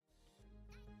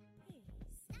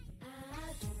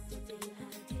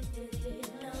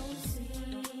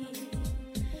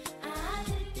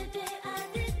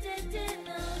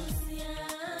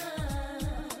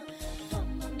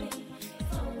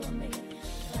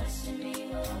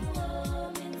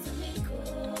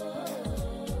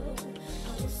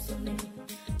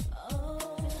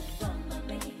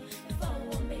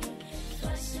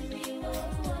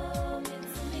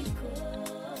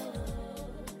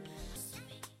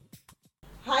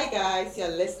Hi guys, you're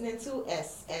listening to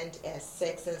S&S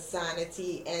Sex and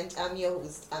Sanity, and I'm your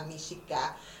host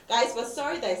Amishika. Guys, we're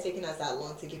sorry that it's taking us that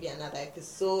long to give you another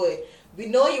episode. We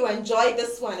know you enjoyed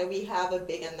this one, and we have a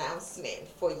big announcement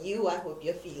for you. I hope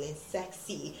you're feeling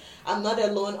sexy. I'm not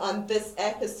alone on this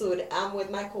episode. I'm with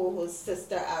my co-host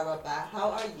Sister Araba.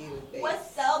 How are you, babe?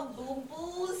 What's up, boo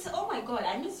boos? Oh my god,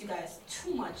 I miss you guys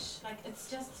too much. Like it's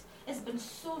been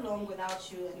so long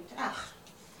without you, and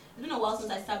it's been a while since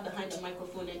I sat behind the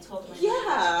microphone and talked my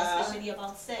language, especially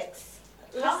about sex.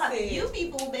 How have you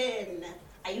people been?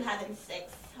 Are you having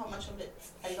sex? How much of it?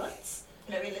 A lot?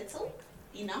 Very little?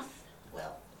 Enough?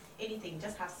 Well, anything.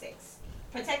 Just have sex.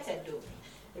 Protected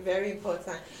though. Very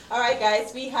important. Alright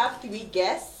guys, we have 3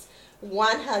 guests.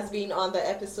 One has been on the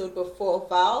episode before.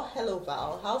 Val. Hello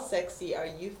Val. How sexy are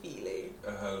you feeling?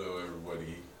 Hello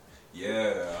everybody.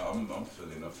 Yeah, I'm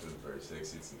feeling very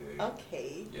sexy today.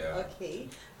 Okay. Yeah. Okay.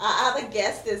 Our other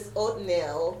guest is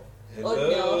Oatmeal. Hello.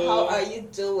 Oatmeal, how are you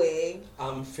doing?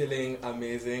 I'm feeling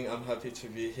amazing. I'm happy to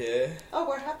be here. Oh,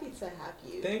 we're happy to have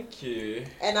you. Thank you.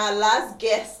 And our last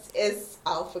guest is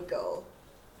Alpha Girl.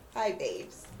 Hi,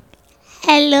 babes.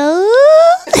 Hello.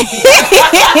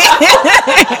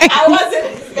 I wasn't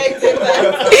expecting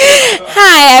that.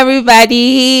 Hi,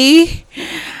 everybody.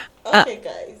 Okay,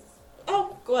 guys.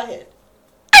 Oh, go ahead.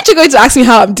 Aren't you going to ask me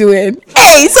how I'm doing?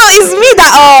 Hey, so it's me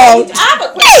that I have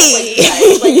a question for you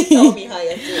guys, but you tell me how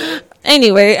you're doing.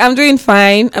 Anyway, I'm doing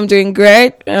fine. I'm doing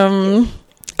great. I'm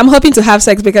hoping to have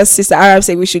sex because Sister Arab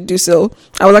said we should do so.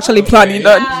 I was actually planning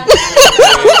on.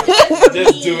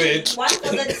 Just do it. One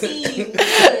for the team.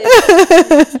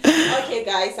 Okay,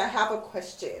 guys, I have a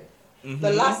question.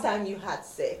 The last time you had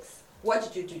sex, what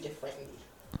did you do differently?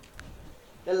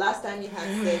 The last time you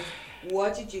had sex,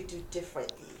 what did you do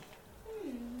differently?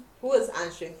 Who was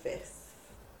answering first?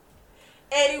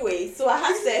 Anyway, so I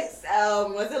had sex,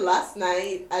 was it last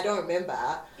night? I don't remember.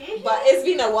 But it's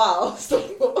been a while. So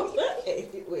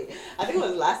anyway, I think it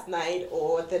was last night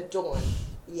or the dawn.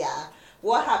 Yeah.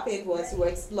 What happened was we were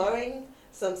exploring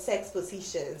some sex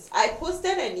positions. I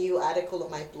posted a new article on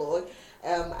my blog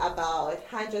about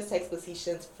 100 sex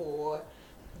positions for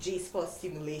G-spot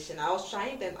stimulation. I was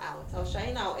trying them out. I was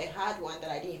trying out a hard one that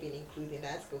I didn't even include in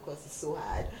that because it's so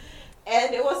hard.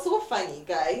 And it was so funny,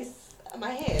 guys.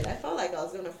 My head, I felt like I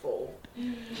was gonna fall.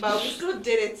 But we still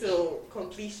did it till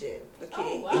completion.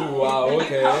 Okay. Oh, Wow,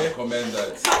 okay. I commend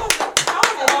that.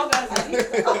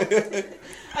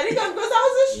 I think I'm because I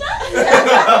was distracted.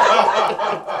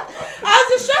 I was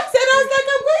distracted. I was like,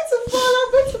 I'm going to fall.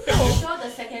 I'm sure the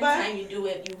second But- time you do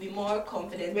it, you'll be more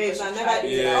confident. Babes, because I you never tried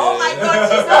did it. that. Oh my god,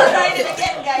 she's not trying it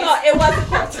again, guys. No, it wasn't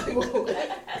comfortable.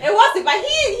 It wasn't, but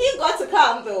he got to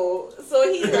come though. So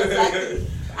he was like,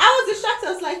 I was distracted.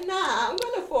 I was like, nah, I'm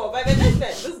gonna fall. But the next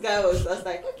time, this guy was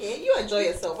like, okay, you enjoy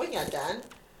yourself. When you're done,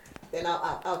 then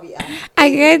I'll be out. I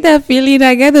get the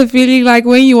feeling like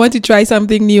when you want to try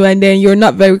something new and then you're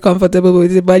not very comfortable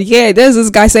with it. But yeah, there's this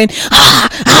guy saying,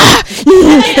 I'm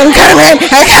coming.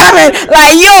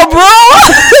 Like, yo, bro.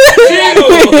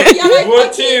 You're like, What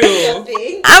okay, you? do your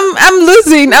thing. I'm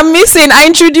losing. I'm missing. I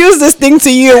introduced this thing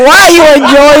to you. Why are you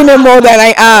enjoying it more than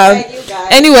I am? Like you guys.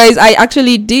 Anyways, I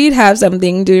actually did have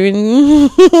something doing.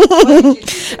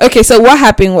 Okay, so what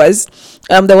happened was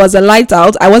there was a light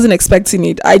out. I wasn't expecting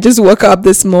it. I just woke up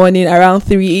this morning around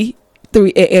 3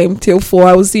 a.m. till 4.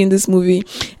 I was seeing this movie,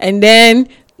 and then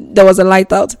there was a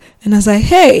light out, and I was like,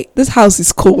 hey, this house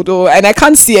is cold, and I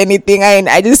can't see anything, and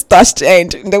I just touched,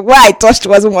 and the way I touched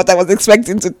wasn't what I was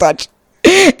expecting to touch,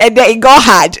 and then it got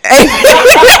hard.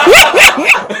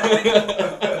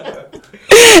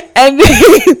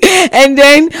 And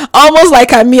then almost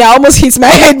like I almost hit my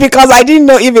head because I didn't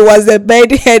know if it was the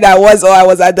bed head I was or I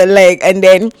was at the leg. And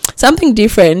then something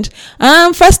different.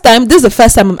 This is the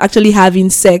first time I'm actually having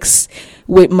sex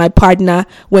with my partner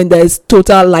when there's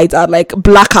total light out, like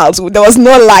blackout. There was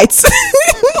no lights.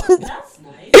 That's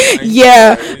nice.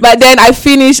 Yeah, but then I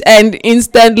finished and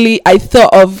instantly I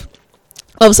thought of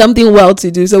something well to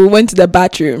do. So we went to the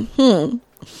bathroom.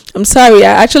 I'm sorry,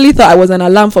 I actually thought I was an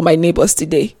alarm for my neighbors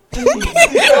today. Okay.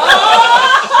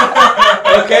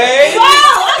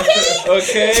 Okay,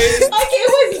 Okay.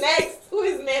 who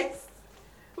is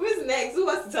next? Who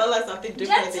wants to tell us something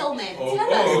different? Gentlemen,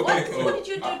 tell us, what did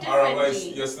you do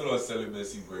differently? You're still on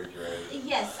celibacy break, right?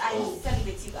 Yes, I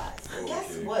celebrate you guys. But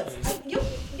guess Okay. what?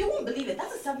 You won't believe it.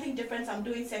 That's something different I'm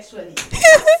doing sexually.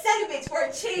 Celebrate for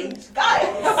a change,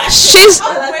 guys. She's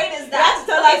How great is You have that?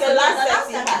 to tell us the last last sex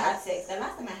you time I had. had sex. The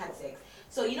last time I had sex.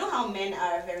 So you know how men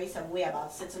are very some way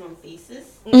about sitting on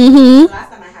faces. Mm-hmm. The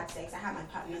last time I had sex, I had my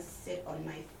partner sit on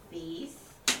my face,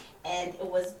 and it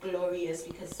was glorious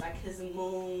because like his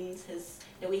moans, his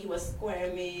the way he was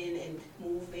squirming and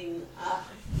moving. I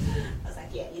was like,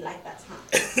 yeah, you like that, huh?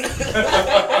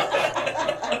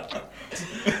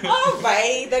 All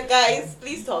right, the guys,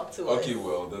 please talk to us. Okay,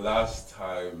 well, the last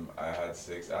time I had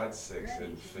sex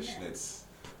in fishnets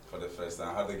for the first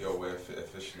time. I had the girl wear a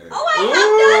fishnet. Oh, I have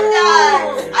done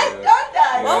that. I've done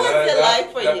that. What was it like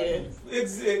for you?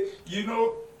 It's you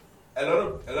know, a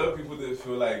lot of people they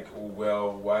feel like, oh,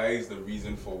 well, why is the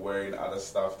reason for wearing other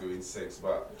stuff during sex?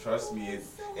 But trust me, it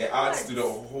adds to the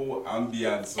whole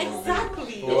ambience.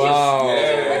 Exactly. Wow.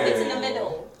 Did you rip it in the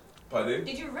middle? Pardon?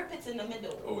 Did you rip it in the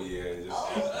middle? Oh yeah, just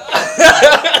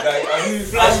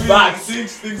Flashbacks.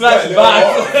 things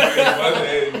Flashbacks. But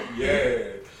then, yeah,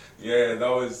 that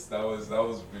was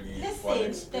really fun Listen,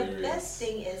 experience. the best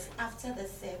thing is after the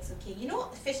sex, okay, you know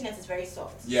fishnet is very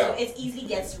soft. Yeah. So it easily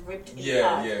gets ripped in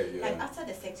Yeah. Like after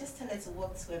the sex, just tell her to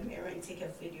walk to a mirror and take a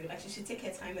video. Like she should take her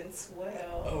time and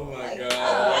swirl. Oh my Like,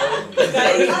 god.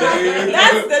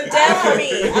 That's the death for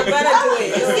me. I'm gonna do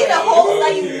it. You see the holes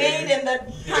that you made in the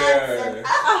pants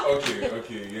and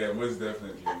Okay, yeah, most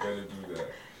definitely. Gotta do that.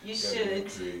 you Gotta should.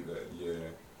 recreate that, yeah.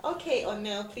 Okay,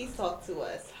 O'Neill, please talk to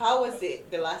us. How was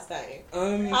it the last time?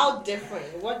 How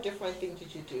different? What different thing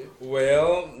did you do?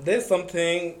 Well, there's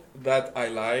something that I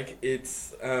like.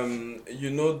 It's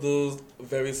you know those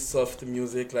very soft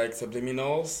music like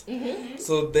subliminals. Mm-hmm.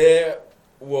 So there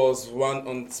was one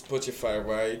on Spotify,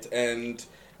 right? And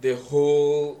the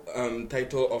whole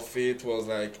title of it was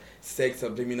like Sex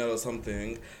Subliminal or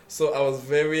something. So I was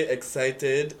very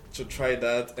excited to try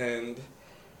that, and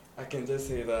I can just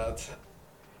say that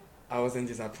I wasn't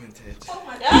disappointed. Oh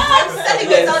my god. I'm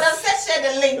sending it out. I've said share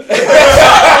the link.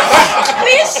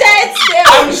 Please share it still.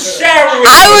 I'm sharing.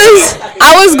 I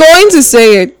was going to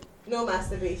say it. No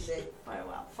masturbation For a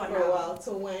while. for a while.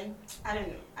 So when? I don't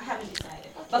know. I haven't decided.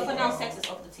 But for now, sex is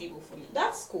off the table for me.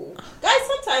 That's cool. Guys,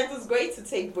 sometimes it's great to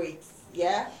take breaks.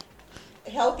 Yeah?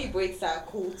 Healthy breaks are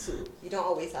cool too. You don't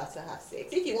always have to have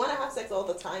sex. If you want to have sex all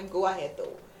the time, go ahead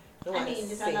though. No I one mean,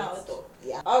 is it's saying allowed. so.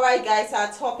 Yeah. Alright guys,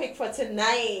 our topic for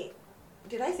tonight.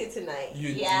 Did I say tonight? You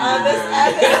Yeah. On this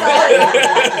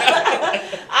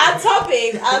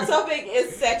episode, our topic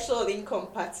is sexual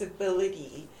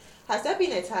incompatibility. Has there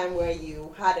been a time where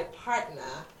you had a partner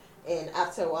and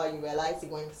after a while you realized you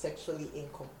weren't sexually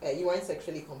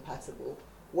compatible?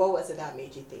 What was it that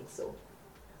made you think so,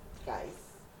 guys?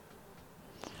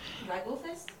 Do I go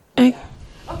first? Okay.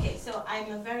 Yeah. Okay, so I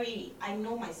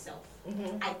know myself.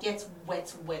 Mm-hmm. I get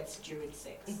wet during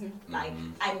sex. Mhm. Like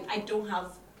I don't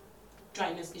have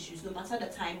dryness issues no matter the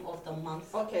time of the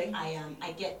month. Okay.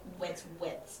 I get wet,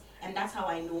 and that's how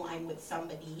I know I'm with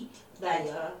somebody that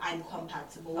Yeah. I'm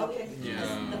compatible Okay. with. Yeah.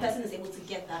 Because the person is able to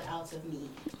get that out of me.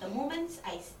 The moment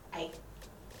I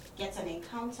get an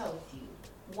encounter with you,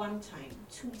 1 time,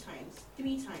 2 times,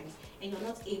 3 times, and you're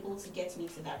not able to get me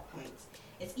to that point,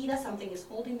 it's either something is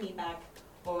holding me back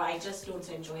or I just don't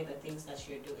enjoy the things that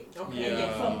you're doing. Okay. And then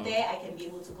Yeah. from there, I can be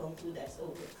able to conclude that, oh,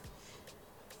 look,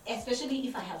 especially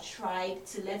if I have tried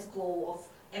to let go of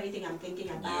everything I'm thinking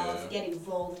about, Yeah. get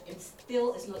involved, and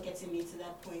still it's not getting me to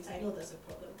that point, I know there's a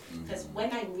problem. Because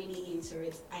when I'm really into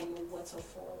it, I know what to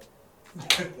fall.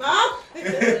 Ah!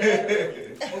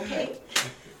 Okay.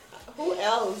 Who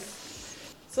else?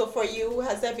 So for you,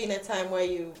 has there been a time where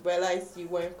you realized you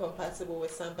weren't compatible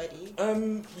with somebody?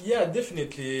 Yeah,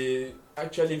 definitely.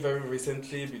 Actually, very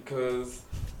recently, because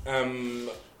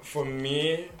for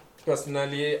me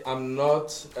personally, I'm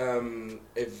not a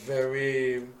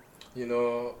very,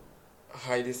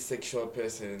 highly sexual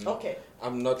person. Okay.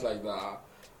 I'm not like that.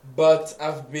 But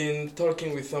I've been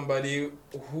talking with somebody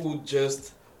who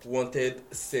just wanted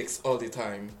sex all the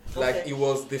time. Like Okay. it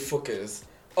was the focus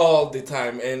all the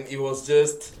time, and it was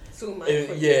just Too much. yeah,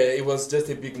 for you. it was just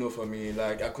a big no for me.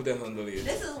 Like I couldn't handle it.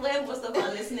 This is where most of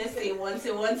our listeners say once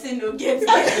no get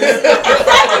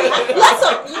Exactly.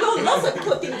 Lots of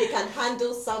people think they can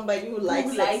handle somebody who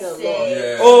likes sex a lot.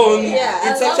 Yeah. Oh,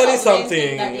 Yeah. it's A lot actually of men think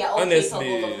something. that they are all Honestly,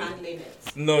 capable of handling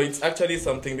it. no, it's actually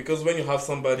something, because when you have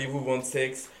somebody who wants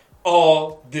sex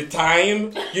all the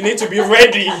time, you need to be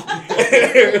ready.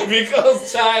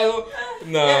 Because child,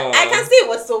 no. Yeah, I can say it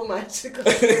was so much.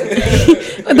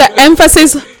 The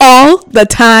emphasis all the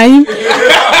time.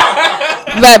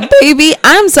 But baby,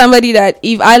 I'm somebody that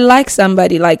if I like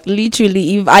somebody, like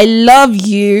literally, if I love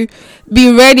you,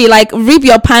 be ready. Like rip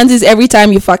your panties every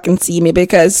time you fucking see me,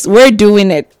 because we're doing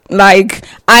it. Like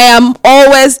I am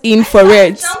always in for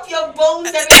it. Jump your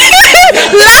bones every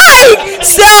Like,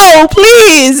 so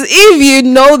please, if you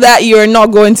know that you're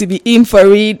not going to be in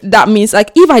for it, that means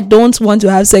like if I don't want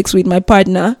to have sex with my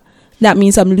partner, that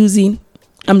means I'm losing.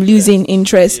 I'm losing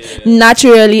interest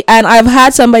naturally. And I've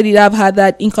had somebody that I've had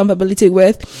that incompatibility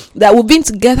with, that we've been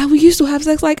together. We used to have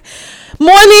sex like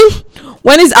morning,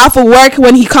 when he's out for work,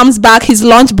 when he comes back, his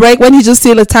lunch break, when he just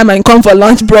steal the time and come for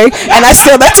lunch break, and I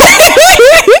steal the time.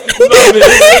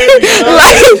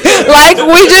 like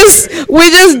we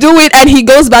just do it, and he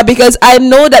goes back, because I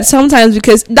know that sometimes,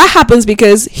 because that happens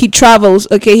because he travels.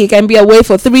 Okay, he can be away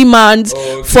for 3 months,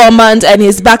 4 months, and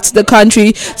he's back to the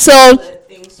country. So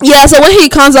yeah, so when he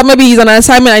comes up, maybe he's on an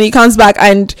assignment and he comes back,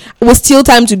 and we still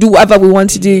time to do whatever we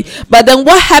want to do. But then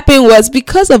what happened was,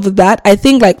 because of that, I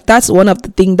think like that's one of the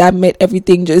things that made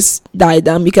everything just die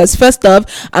down. Because first off,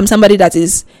 I'm somebody that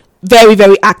is very,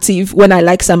 very active when I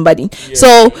like somebody.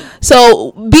 So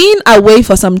being away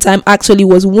for some time actually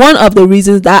was one of the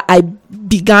reasons that I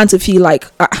began to feel like,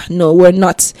 no, we're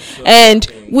not. And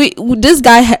this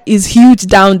guy is huge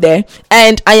down there,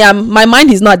 and my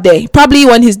mind is not there. Probably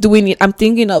when he's doing it, I'm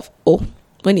thinking of,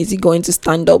 when is he going to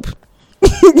stand up?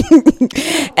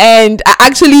 And I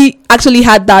actually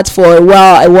had that for a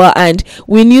while, and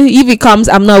we knew if he comes,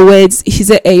 I'm not wait. He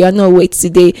said, hey, you're not wait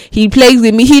today. He plays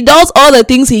with me, he does all the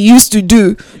things he used to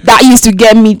do that used to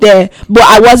get me there, but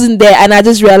I wasn't there. And I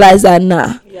just realized that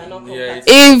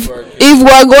if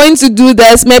we're going to do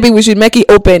this, maybe we should make it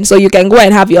open, so you can go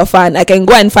and have your fun. I can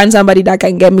go and find somebody that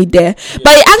can get me there.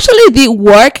 But it actually did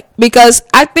work, because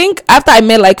I think after I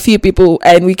met like few people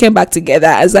and we came back together,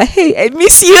 I was like, hey, I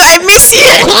miss you. That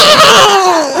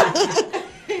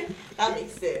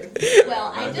makes sense.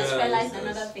 Well, I just realized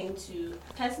another thing too.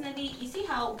 Personally, you see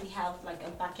how we have like a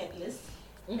bucket list,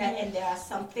 and there are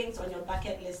some things on your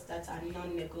bucket list that are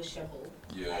non-negotiable.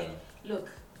 Yeah. Like, look,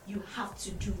 you have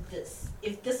to do this.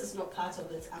 If this is not part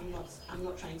of it, I'm not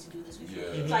trying to do this with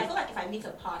you. So I feel like if I meet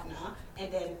a partner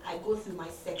and then I go through my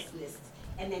sex list,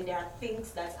 and then there are things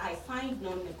that I find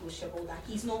non-negotiable that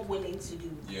he's not willing to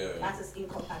do, that is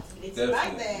incompatibility.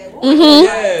 Definitely.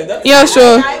 Right there. Yeah,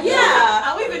 sure.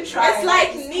 I will even try. It's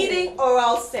like needing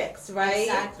oral sex, right?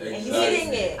 Exactly. And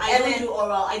needing it. I don't do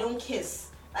oral. I don't kiss.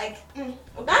 Like,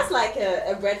 that's like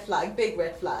a red flag, big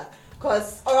red flag.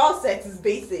 Because oral sex is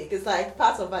basic. It's like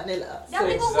part of vanilla. There are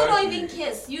people who don't even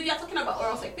kiss. You're talking about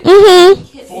oral sex. People don't even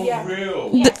kiss. For real.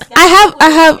 Yes,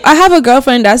 I have a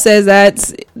girlfriend that says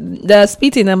that the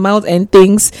spit in her mouth and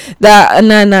things that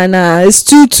it's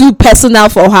too personal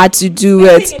for her to do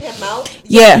it. In her mouth?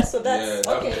 Yeah. So that's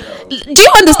okay. Do you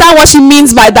understand what she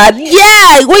means by that?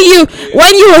 Yeah, when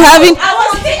you were having, I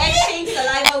want to exchange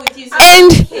saliva with you. So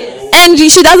and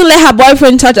she doesn't let her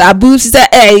boyfriend touch her boobs. She said,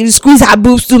 hey, you squeeze her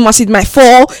boobs too much, it might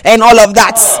fall, and all of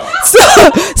that.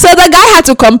 So the guy had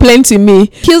to complain to me.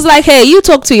 He was like, hey, you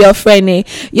talk to your friend,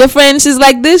 your friend, she's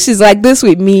like this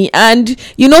with me, and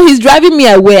he's driving me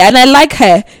away, and I like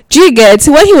her. Do you get?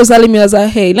 When he was telling me, I was like,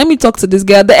 hey, let me talk to this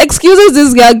girl. The excuses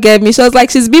this girl gave me, she was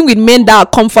like, she's been with men that are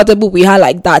comfortable with her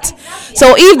like that. Exactly.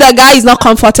 So if the guy is not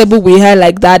comfortable with her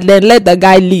like that, then let the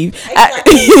guy leave.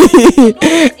 Exactly. Don't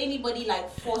let anybody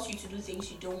force you to do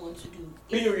things you don't want to do.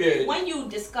 Period. When you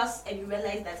discuss and you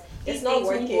realize that it's these not things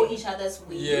working, won't go each other's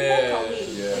way, you walk away.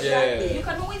 Exactly. You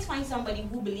can always find somebody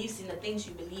who believes in the things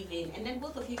you believe in, and then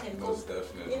both of you can go. Most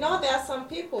definitely. There are some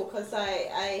people, because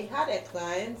I had a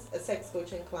sex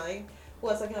coaching client, who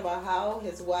was talking about how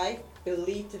his wife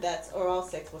believed that oral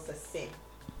sex was a sin.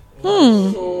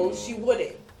 So she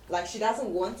wouldn't. Like, she doesn't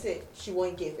want it, she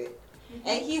won't give it.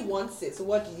 And he wants it, so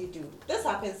what do? This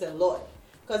happens a lot.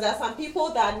 Because there are some people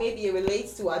that maybe it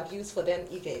relates to abuse for them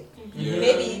even.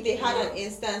 Maybe they had an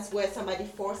instance where somebody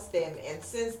forced them, and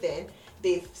since then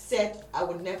they've said, I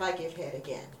would never give head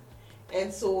again.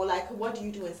 And so, what do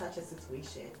you do in such a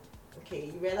situation? Okay,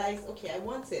 you realize, okay, I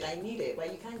want it, I need it, but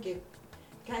you can't give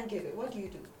it. What do you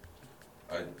do?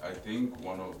 I think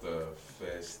one of the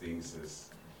first things is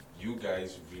you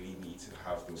guys really need to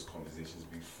have those conversations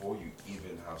before you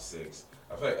even have sex.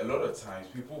 I feel like a lot of times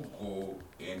people go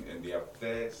in and their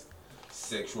first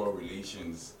sexual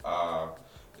relations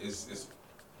is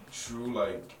true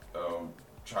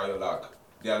try your luck.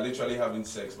 They are literally having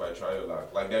sex by try your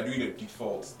luck. Like, they're doing the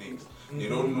default things. They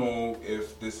don't know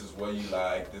if this is what you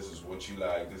like, this is what you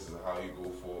like, this is how you go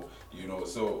for,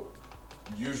 So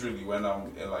usually when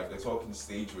I'm in the talking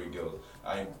stage with girls,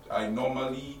 I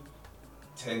normally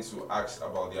tend to ask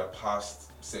about their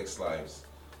past sex lives.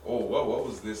 Oh, what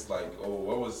was this like? Oh,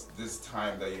 what was this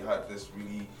time that you had this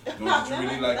really? Did you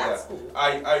really like that? Cool.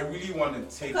 I really want to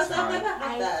take time. I've never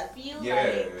had that. I feel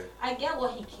like I get where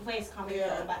he's coming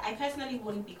from, but I personally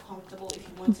wouldn't be comfortable if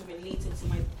you want to relate it to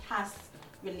my past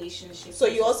relationship. So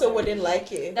you also wouldn't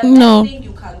like it? The No. best thing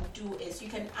you can do is you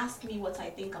can ask me what I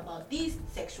think about these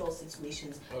sexual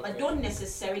situations, but don't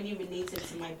necessarily relate it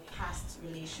to my past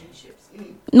relationships.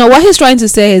 No, what he's trying to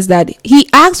say is that he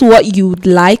asks what you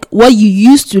like, what you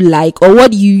used to like, or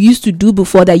what you used to do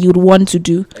before that you'd want to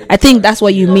do. I think that's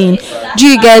what you mean. Do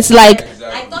you get like?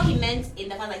 I thought he meant in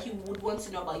the fact that he would want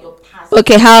to know about your past.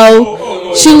 Okay,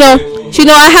 how? She know.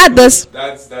 I had this.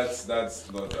 That's not.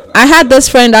 I had this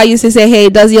friend that used to say, "Hey,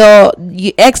 does your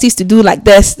ex used to do like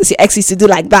this? Does your ex used to do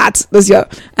like that? Does your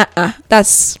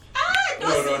That's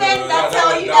Those No, men no, that that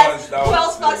tell was- you that that was- who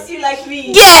else fucks you like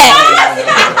me? yeah."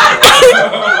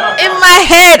 In my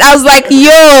head, I was like,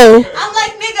 "Yo." I'm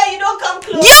like, nigga, you don't come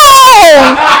close. Yo!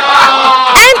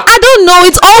 And I don't know,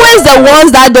 it's always the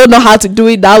ones that don't know how to do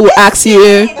it that will ask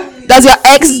you, does your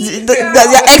ex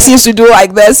used to do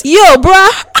like this? Yo,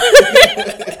 bruh.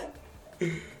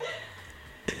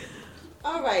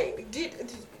 All right.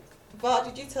 Val,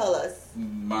 did you tell us?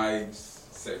 My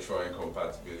sexual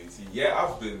incompatibility. Yeah,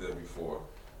 I've been there before.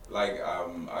 Like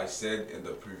I said in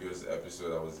the previous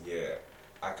episode,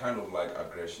 I kind of like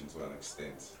aggression to an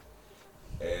extent,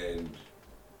 and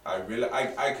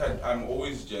I'm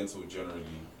always gentle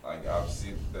generally. Like I've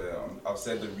said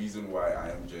the reason why I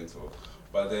am gentle,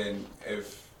 but then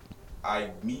if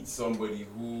I meet somebody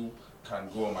who can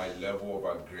go on my level of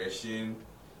aggression,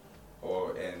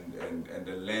 and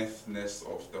the lengthness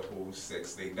of the whole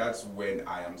sex thing, that's when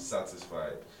I am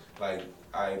satisfied. Like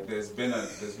there's been a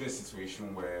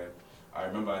situation where I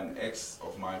remember an ex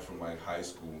of mine from like high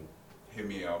school hit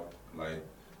me up like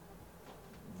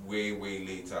way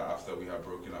later after we had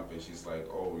broken up, and she's like,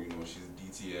 oh, she's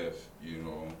DTF,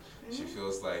 she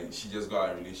feels like she just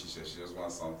got a relationship, she just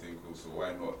wants something cool, so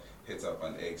why not hit up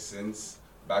an ex? Since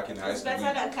back in high It's school,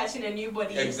 better than catching a new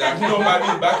body. exactly. No, I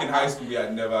mean, back in high school we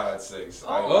had never had sex.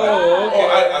 I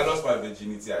lost my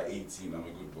virginity at 18. I'm a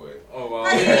good boy. Oh wow.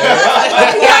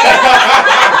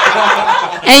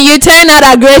 And you turn out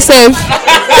aggressive.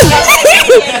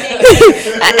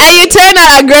 And you turn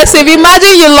out aggressive.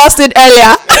 Imagine you lost it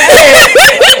earlier.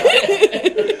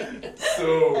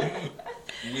 So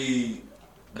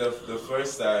the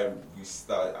first time we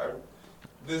started,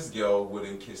 this girl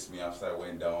wouldn't kiss me after I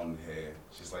went down here.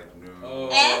 She's like, no.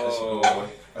 I should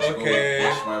go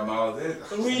wash my mouth.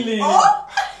 Really?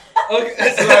 Okay.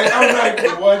 It's like, I'm like,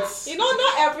 what?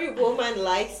 Not every woman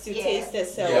likes to taste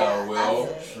herself. Yeah, well,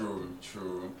 true.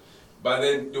 But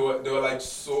then there were like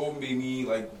so many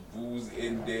like booze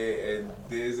in there and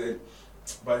this, and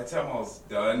by the time I was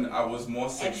done, I was more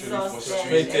sexually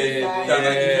frustrated than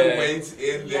I even went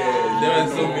in there. There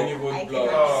were so many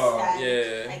roadblocks.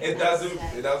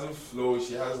 It doesn't flow.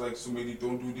 She has like so many,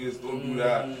 don't do this, don't do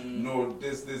that. No,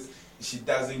 this. She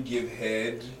doesn't give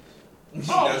head. She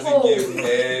doesn't give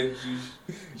head.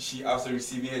 She after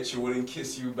receiving head, she wouldn't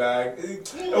kiss you back.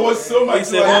 It was so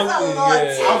much.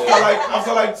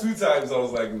 After like 2 times, I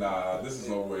was like, nah, this is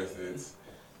not worth it.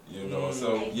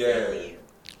 So yeah,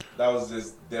 that was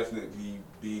just definitely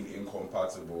being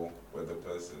incompatible with the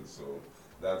person. So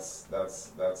that's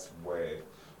where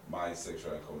my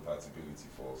sexual incompatibility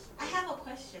falls. I have a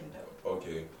question though.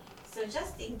 Okay. So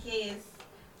just in case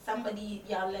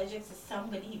you're allergic to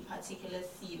somebody in particular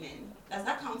semen, does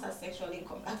that count as sexual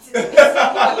incompatibility?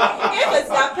 If it's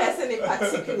that person in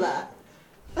particular,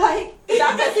 like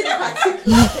that person in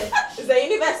particular, is the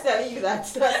universe telling you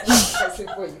that's not the person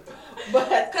for you? But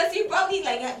because you probably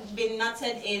have been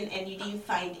nutted in and you didn't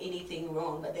find anything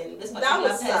wrong, but then this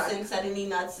particular person suddenly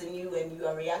nuts in you and you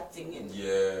are reacting and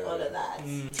all of that.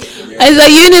 Is the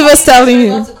universe telling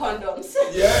you? Lots of condoms.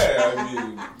 Yeah, I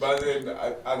mean, but then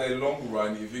at the long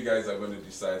run, if you guys are going to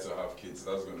decide to have kids,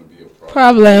 that's going to be a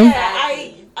problem. Yeah,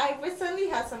 I recently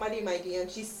had somebody in my DM.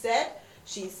 She said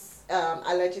she's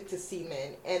allergic to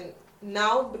semen, and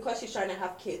now because she's trying to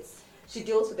have kids, she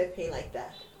deals with the pain like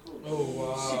that. Oh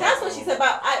wow. That's what she said.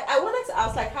 But I was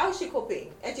like, how is she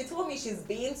coping? And she told me she's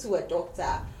been to a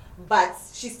doctor, but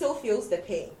she still feels the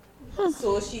pain.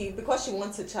 So because she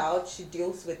wants a child, she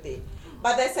deals with it.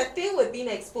 But there's a thing with being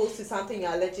exposed to something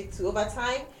you're allergic to. Over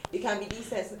time, you can be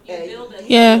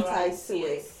desensitized to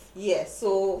it. Yes.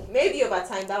 So maybe over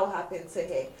time that will happen to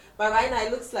her. But right now it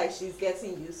looks like she's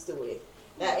getting used to it.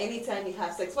 That anytime you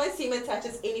have sex, when semen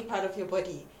touches any part of your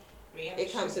body,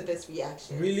 it comes with this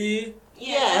reaction. Really?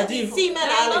 Yeah, semen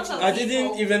allergy. I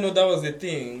didn't even know that was a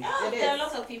thing. There are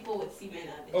lots of people with semen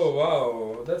allergy. Oh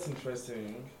wow, that's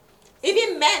interesting.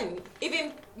 Even men,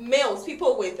 even males,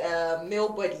 people with male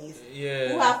bodies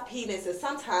who have penises,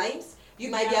 sometimes you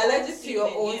might be allergic to your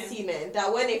own semen.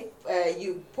 That when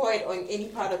you pour it on any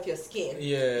part of your skin,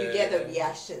 you get the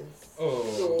reactions. Oh.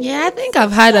 So Yeah, I think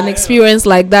I've had an experience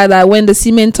like that. That when the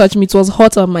semen touched me, it was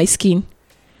hot on my skin.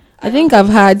 I think I've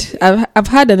had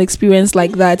an experience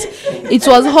like that. It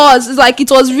was hot. It's like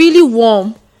it was really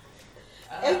warm.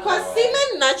 Because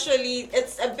semen naturally,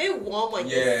 it's a bit warm on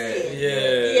your skin.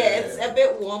 Yeah, it's a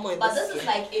bit warm on But the this skin. is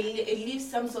like it leaves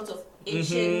some sort of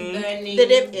itching, burning. Did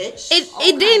it itch?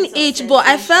 It didn't itch, but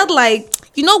I felt like,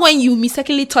 you know, when you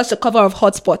mistakenly touch the cover of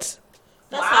hotspot.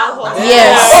 That's how hot.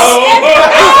 Yes.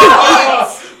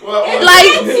 Well,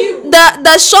 Like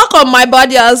the shock on my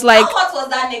body, I was like, How hot was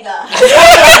that nigga?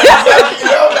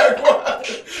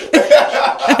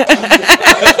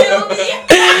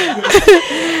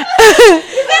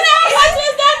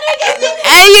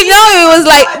 and you know, it was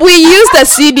like we used the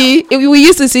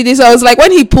CD. So I was like,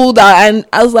 when he pulled out, and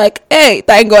I was like, hey,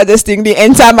 thank God this thing didn't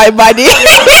enter my body. That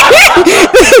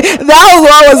was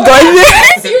what was going on.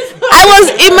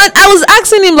 I was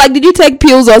asking him, like, did you take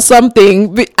pills or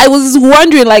something? I was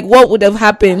wondering, like, what would have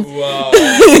happened. Wow.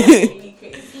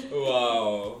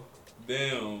 Wow.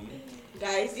 Damn.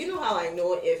 Guys, you know how I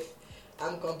know if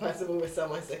I'm compatible with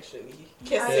someone sexually?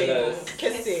 Kissing. Yes.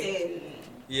 Kissing.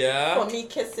 Yeah. For me,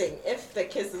 kissing. If the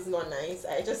kiss is not nice,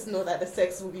 I just know that the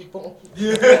sex will be bomb.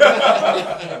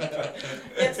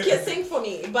 It's kissing for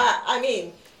me. But, I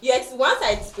mean, yes, once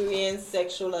I experience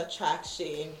sexual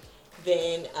attraction,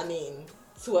 then, I mean,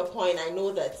 to a point, I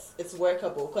know that it's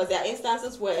workable. Because there are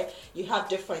instances where you have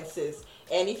differences.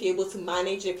 And if you're able to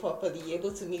manage it properly, you're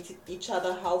able to meet each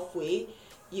other halfway,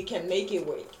 you can make it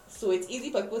work. So it's easy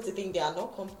for people to think they are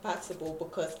not compatible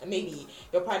because maybe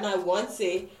your partner wants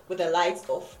it with the lights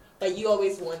off, but you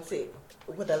always want it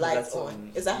with the lights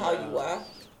on. Is that how you are?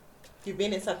 You've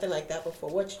been in something like that before.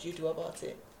 What did you do about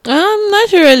it?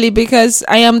 Not really, because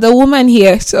I am the woman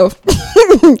here, so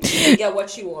You get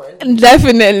what you want.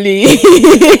 definitely. So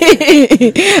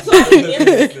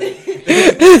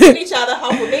each other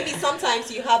halfway. Maybe sometimes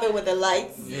you have it with the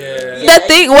lights. Yeah. The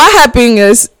thing, what happened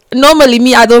is, normally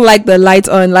me, I don't like the light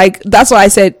on. Like, that's why I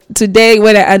said today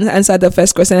when I answered the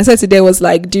first question, I said today was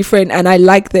like different, and I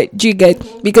like that. Do you get?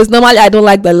 Because normally I don't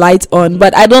like the light on,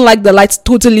 but I don't like the lights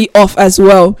totally off as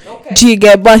well. Okay. Do you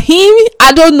get? But him,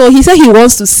 I don't know. He said he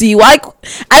wants to see. Why?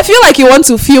 I feel like he wants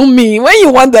to feel me. When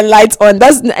you want the light on,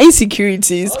 that's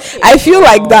insecurities. Okay. I feel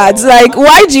like that. Like,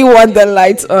 why do you want the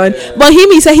light on? But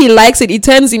him, he said he likes it. It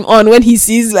turns him on when he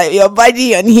sees like your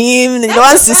body on him, and he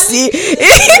wants to see.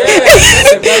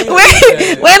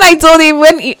 When I told him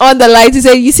when he on the light, he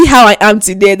said, "You see how I am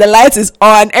today? The light is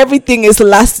on, everything is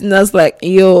lasting." I was like,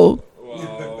 "Yo."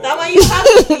 Wow. That one you have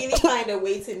to really find a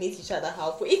way to meet each other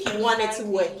halfway if you want it to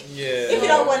work. Yeah. If you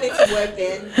don't want it to work,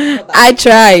 then bye-bye. I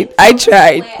tried.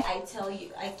 Where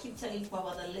I keep telling you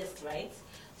about the list, right?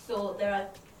 So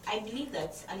I believe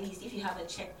that at least if you have a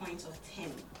checkpoint of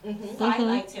 10, 5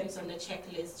 items on the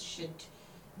checklist should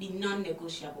be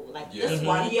non-negotiable. Like this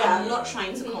one, I'm not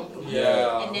trying to compromise.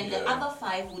 Yeah. And then the other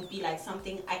 5 would be like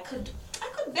something I could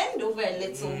bend over a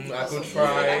little. I because could of this,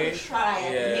 try. and I could try.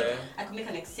 Yeah. I could make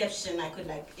an exception. I could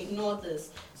like ignore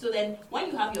this. So then, when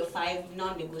you have your 5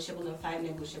 non-negotiable and 5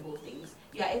 negotiable things,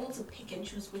 you are able to pick and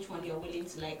choose which one you're willing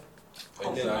to like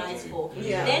compromise for.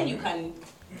 Yeah. Then you can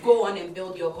go on and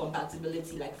build your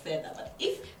compatibility like further. But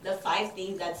if the 5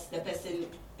 things that the person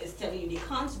is telling you they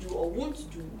can't do or won't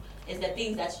do is the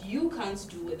things that you can't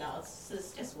do without, so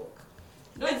just work.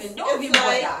 Don't even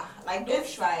bother. Like, don't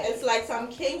try. It's like some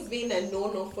kings being a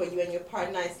no-no for you, and your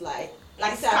partner is like these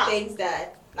are stop. things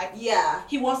that, Like, yeah.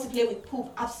 he wants to play with poop.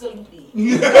 Absolutely.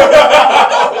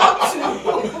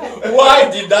 Why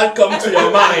did that come to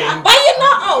your mind? But you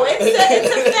know, it's a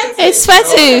fetish. It's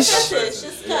fetish.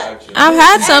 It's cat. I've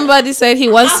had somebody said he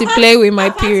wants to play with my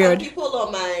I've had period. some people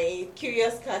on my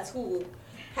Curious Cat who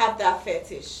have that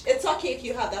fetish. It's okay if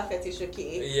you have that fetish,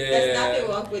 okay? Yeah. There's nothing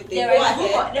wrong with it. There Go are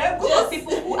ahead. a group of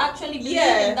people who actually believe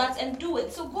Yeah. in that and do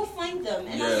it. So go find them.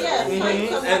 And Yeah, Mhm. find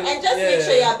someone. And just make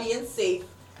sure you're being safe.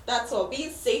 That's all.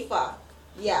 Being safer.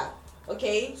 Yeah.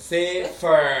 Okay?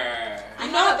 Safer. I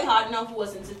had a partner who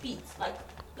was into feet, like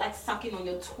sucking on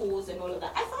your toes and all of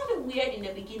that. I found it weird in the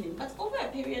beginning, but over a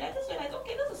period, I just realized,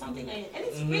 okay, this is something and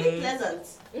it's really pleasant.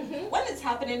 When it's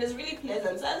happening, it's really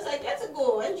pleasant. So I was like, let it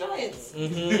go, enjoy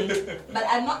it. But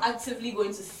I'm not actively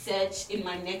going to search in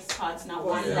my next partner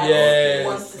one that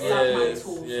wants to suck my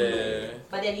toes. Yeah.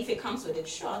 But then if it comes with it,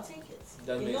 sure, I'll take it.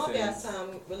 That You makes know, there are sense.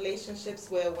 some relationships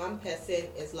where one person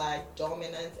is like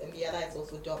dominant and the other is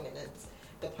also dominant.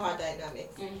 The power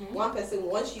dynamics. One person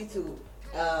wants you to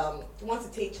want to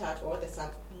take charge all the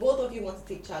time. Both of you want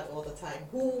to take charge all the time.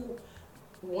 Who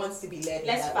wants to be led.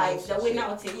 Let's fight. The winner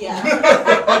will take. Yeah.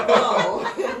 No,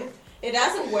 it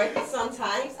doesn't work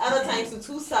sometimes. Other times with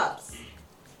two subs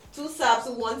who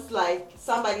wants like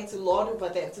somebody to lord over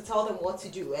them, to tell them what to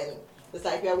do, and it's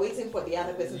like we are waiting for the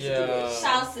other person to do it.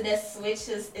 Shouts to the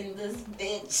switches in this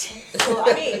bitch. So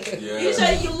I mean,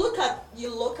 usually you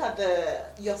look at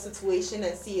your situation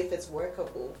and see if it's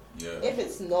workable. Yeah. If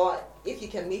it's not, if you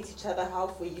can meet each other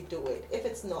halfway, you do it. If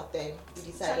it's not, then you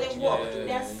decide what you want to do.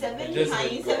 There are 7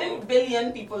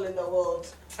 billion people in the world.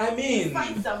 I mean,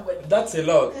 Find somebody. that's a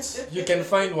lot. You can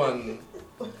find one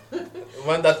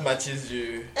that matches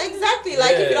you. Exactly.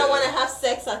 Like if you don't want to have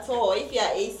sex at all, if you're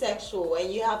asexual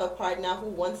and you have a partner who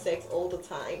wants sex all the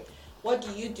time, what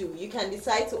do? You can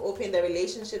decide to open the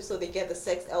relationship so they get the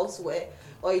sex elsewhere,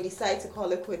 or you decide to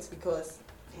call it quits because.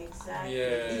 Exactly.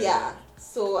 Yeah.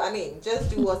 So I mean, just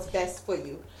do what's best for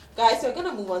you, guys. We're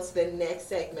gonna move on to the next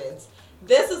segment.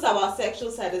 This is about sexual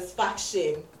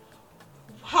satisfaction.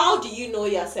 How do you know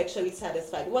you're sexually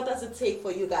satisfied? What does it take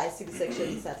for you guys to be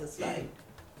sexually satisfied?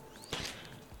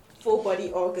 Full body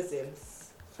orgasms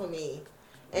for me,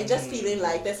 and just feeling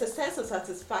like there's a sense of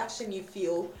satisfaction you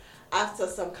feel after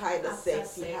some kind of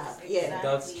sex you have. Exactly. Yeah,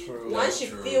 That's true. once you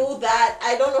feel that,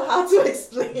 I don't know how to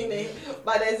explain it,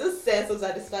 but there's a sense of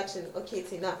satisfaction. Okay,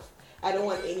 it's enough. I don't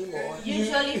want any more.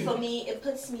 Usually for me, it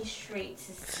puts me straight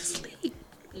to sleep.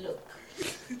 Look.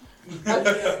 Done.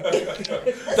 This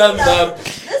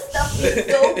stuff is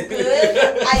so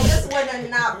good. I just want to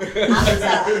nap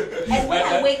after. And when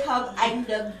I wake up, I'm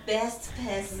the best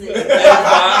person. Like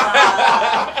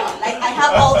I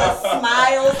have all the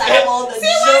smiles, I have all the jokes,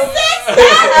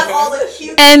 I have all the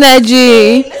cute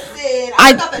energy. Listen,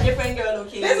 I wake up a different girl,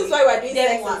 okay? This is why we're doing Then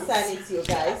sex what? insanity, you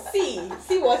guys.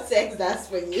 See what sex does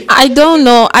for you. I don't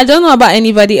know about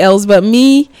anybody else, but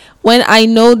me, when I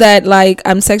know that like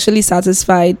I'm sexually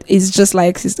satisfied, it's just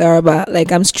like Sister Araba,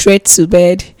 like I'm straight to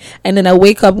bed, and then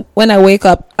when I wake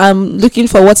up, I'm looking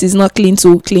for what is not clean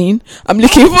to clean. I'm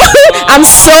looking for I'm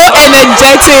so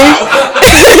energetic.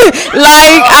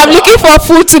 Like I'm looking for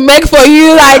food to make for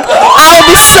you, like I'll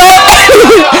be so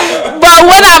but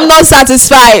when I'm not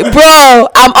satisfied, bro,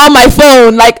 I'm on my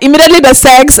phone. Like immediately the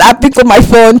sex, I picked up my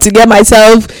phone to get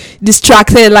myself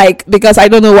distracted, like because I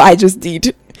don't know what I just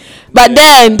did. But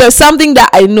then there's something that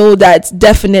I know that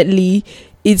definitely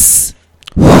it's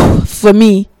for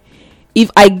me.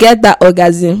 If I get that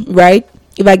orgasm, right?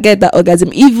 If I get that orgasm,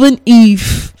 even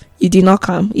if you did not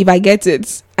come, if I get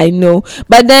it, I know.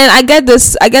 But then I get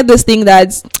this thing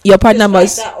that your partner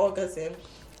must. That orgasm.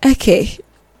 Okay.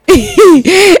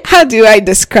 How do I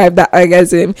describe that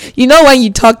orgasm? You know when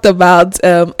you talked about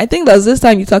I think that was this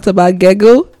time you talked about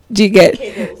giggle. Do you get?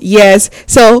 Yes.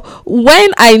 So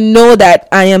when I know that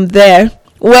I am there,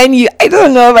 when you, I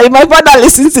don't know, if my partner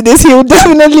listens to this, he will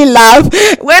definitely laugh.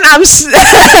 When I'm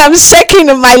I'm shaking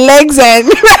my legs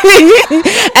and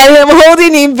I'm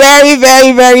holding him very,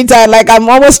 very, very tight, like I'm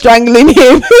almost strangling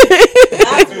him.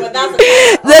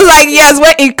 That's like, yes,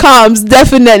 when it comes,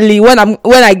 definitely when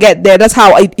I get there, that's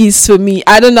how it is for me.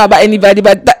 I don't know about anybody,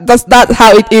 but that's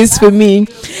how it is for me.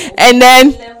 And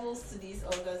then levels to these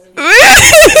orgasms. The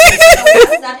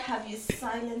ones that have you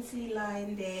silently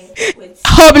lying there with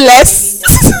hopeless.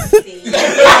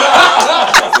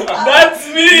 That's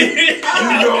me.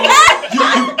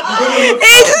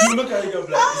 You look at it, you're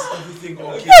like, is everything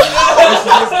okay?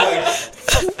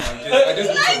 I just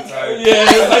need some time.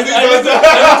 Yeah, I need to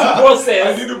process. I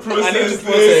need to process this.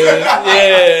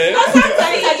 Yeah.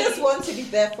 Sometimes I just want to be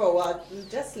there for a while.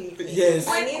 Just leave me. Yes.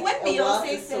 I need When a while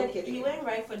Beyonce to said, soak it "You in. went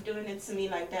right for doing it to me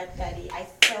like that, Daddy," I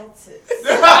felt it.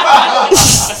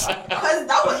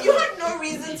 Because you had no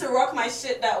reason to rock my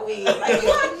shit that way. Like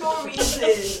you had no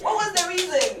reason. What was the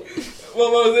reason?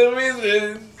 What was the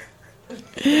reason?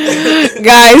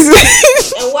 Guys.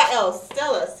 And what else?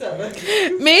 Tell us.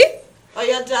 Me? Oh,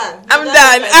 you're done. I'm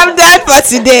done for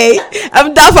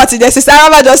today. Sister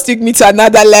Rama just took me to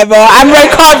another level. I'm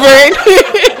recovering.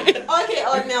 Okay,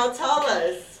 now tell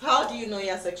us. How do you know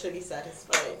you're sexually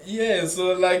satisfied? Yeah,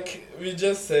 so like we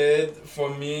just said,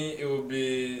 for me it would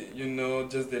be,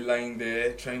 just the lying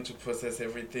there trying to process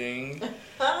everything.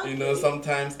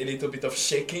 Sometimes a little bit of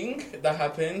shaking that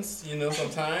happens,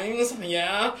 sometimes.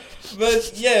 Yeah.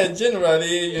 But yeah,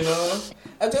 generally,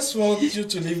 I just want you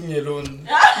to leave me alone.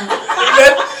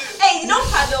 Hey, you don't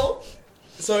cuddle.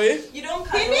 Sorry? You don't He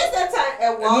cuddle. needs a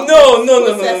while. No.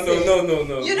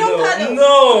 You don't cuddle.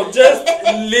 No, just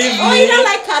leave Oh, me. you don't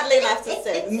like cuddling after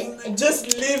sex?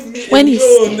 Just leave me When he's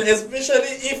alone, especially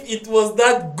if it was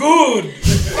that good.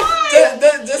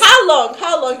 Just How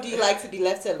long do you like to be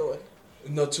left alone?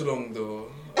 not too long though.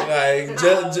 Like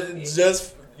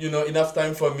just enough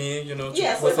time for me, to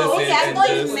Yeah, so process Okay, it I and thought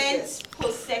you just. meant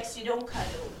post sex you don't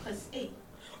cuddle. Because, hey.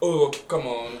 Oh, come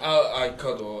on! I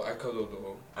cuddle though.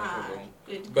 I cuddle.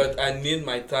 Good. But I need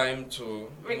my time to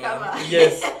Recover.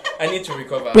 Yes, I need to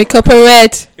recover.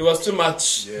 Recuperate. It was too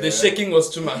much. Yeah. The shaking was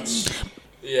too much.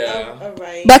 Yeah. All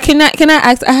right. But can I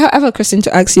ask? I have a question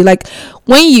to ask you. Like,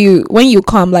 when you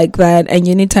come like that and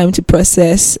you need time to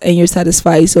process and you're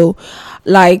satisfied. So,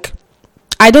 like,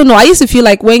 I don't know. I used to feel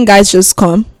like when guys just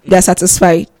come, they're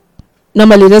satisfied.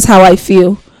 Normally, that's how I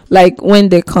feel. Like when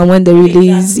they come, when they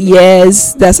release,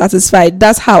 yes, they're satisfied.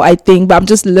 That's how I think. But I'm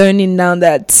just learning now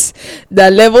that the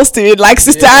levels to it, like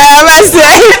Sister Ayama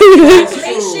said.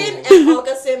 Ejaculation and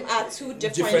orgasm are two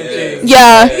different things.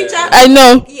 Yeah, I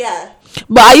know. Yeah.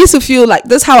 But I used to feel like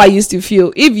that's how I used to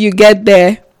feel. If you get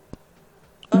there,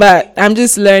 but I'm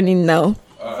just learning now.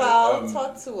 Val,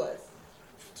 talk to us.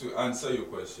 To answer your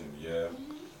question, yeah.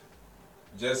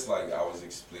 Just like I was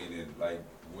explaining, like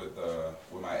with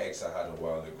my ex I had a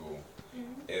while ago,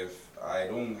 if I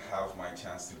don't have my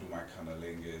chance to do my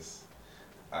cunnilingus,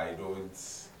 I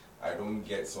don't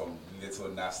get some little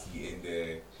nasty in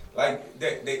there. Like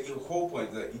the whole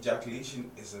point, the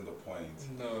ejaculation isn't the point.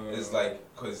 No. It's like,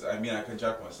 cause I can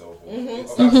jack myself off. Mhm.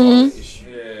 That's not the issue.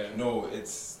 Yeah. No,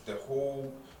 it's the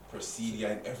whole procedure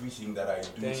and everything that I do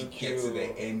to Thank get to you.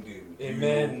 the ending.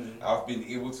 Amen. I've been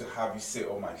able to have you sit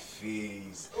on my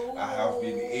face. Ooh. I have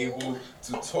been able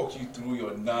to talk you through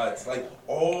your nuts. Like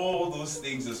all those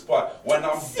things is part. When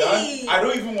I'm See, done, I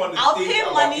don't even want to I'll think pay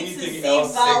about money to anything see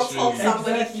else Val sexually. talk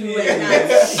somebody through Exactly.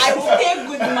 it now. I will pay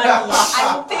good money.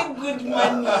 I will pay good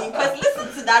money. Because listen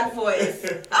to that voice.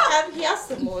 And he has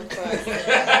some more for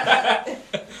us.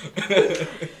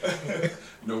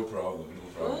 No problem.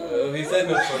 He said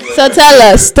no problem. So tell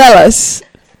us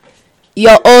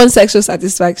your own sexual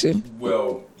satisfaction.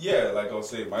 Well, yeah, like I'll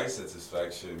say, my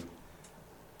satisfaction.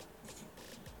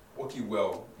 Okay,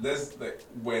 well, let's like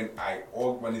when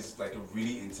it's like a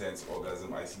really intense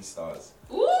orgasm, I see stars.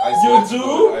 Ooh. I swear You to do?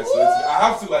 God, I swear to- I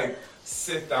have to like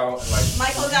sit down and like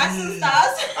Michael Jackson breathe.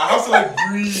 stars. I have to like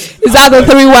breathe. Is that the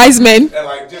three wise men? And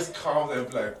like just calm and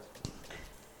be like,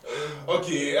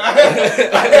 okay.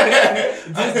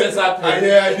 This just happened.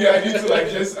 I need to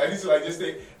like just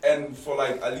take, and for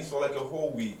like at least for like a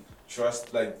whole week,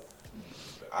 trust like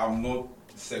I'm not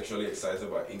sexually excited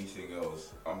about anything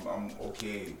else. I'm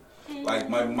okay. Like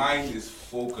my mind is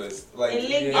focused. Like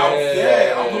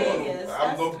Yeah.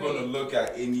 I'm not Great. gonna look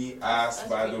at any ass. That's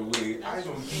by great. the way, I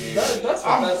don't care. That's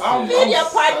I'm fantastic. Feed your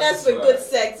partners with satisfied. good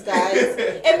sex, guys.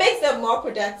 It makes them more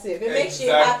productive. It makes you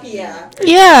Exactly. happier.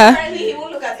 Yeah. Apparently, he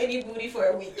won't look at any booty for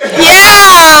a week.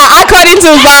 Yeah, according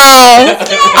to Val.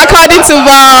 According to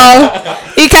Val,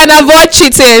 he can avoid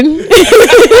cheating.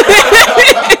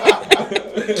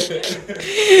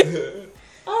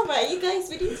 Alright, you guys,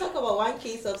 we didn't talk about one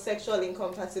case of sexual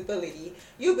incompatibility.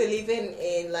 You believing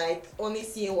in like only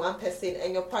seeing one person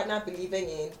and your partner believing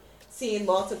in seeing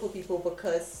multiple people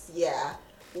because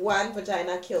one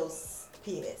vagina kills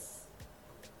penis.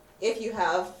 If you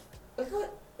have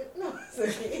no, sorry.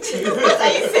 What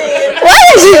are you saying?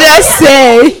 What did you just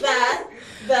say?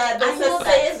 That I there's know a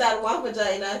saying that one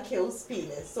vagina kills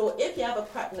penis. So if you have a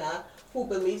partner who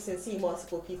believes in seeing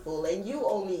multiple people and you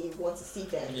only want to see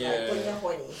them, like when you're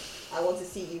horny, I want to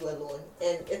see you alone,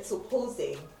 and it's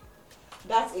opposing.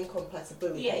 That's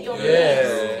incompatibility. Yeah, your Yeah.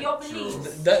 beliefs. Your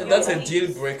beliefs. That's Your a deal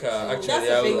beliefs. breaker. Actually, That's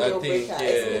a big I deal think. breaker.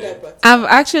 It's good Yeah. at button. I've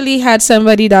actually had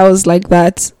somebody that was like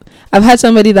that. I've had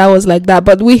somebody that was like that,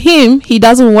 but with him, he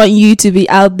doesn't want you to be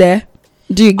out there.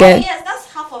 Do you Oh, get? yes, that's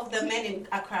half of the men in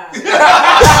Accra. They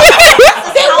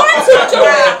want to do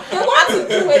it. They want to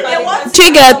do it. They want but to-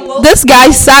 Triggered. This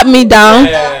guy sat me down.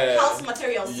 Yeah. House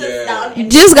material sits Yeah. down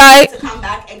and This guy- to come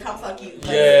back and come fuck you. But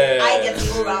Yeah. I get to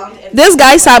go around and This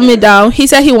guy sat me down. He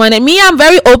said he wanted me. I'm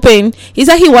very open. He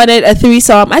said he wanted a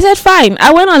threesome. I said fine.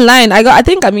 I went online.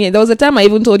 There was a time I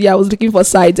even told you I was looking for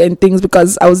sites and things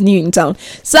because I was new in town.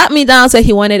 Sat me down, said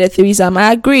he wanted a threesome.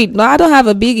 I agreed. No, I don't have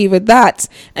a biggie with that.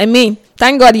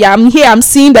 Thank God, I'm here. I'm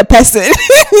seeing the person.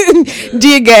 Do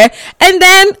you get? And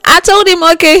then I told him,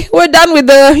 okay, we're done with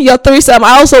your threesome.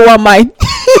 I also want mine.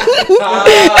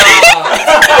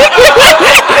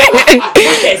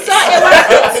 So it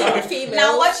was two females.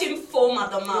 now watch him foam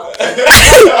at the mouth.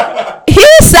 He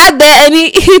sat there and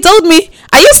he told me,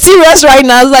 are you serious right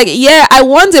now? I was like, yeah, I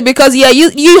want it because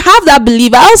you have that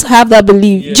belief. I also have that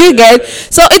belief. Do you get?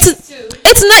 So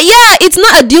it's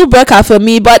not a deal breaker for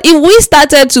me. But if we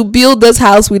started to build this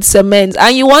house with cement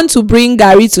and you want to bring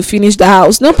Gary to finish the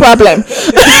house, no problem.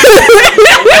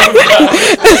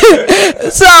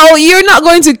 So you're not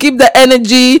going to keep the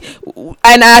energy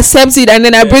and I accept it, and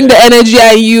then I bring the energy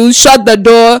and you shut the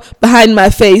door behind my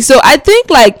face. So I think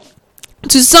like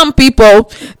to some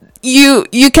people, you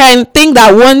can think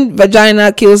that one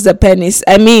vagina kills the penis.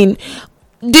 I mean,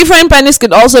 different penis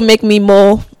could also make me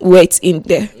more weight in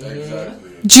there. Exactly.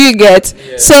 Do you get?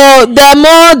 Yeah. So the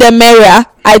more the merrier,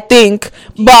 I think.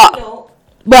 But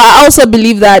I also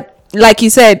believe that, like you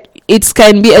said, it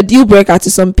can be a deal breaker to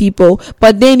some people.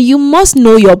 But then you must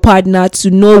know your partner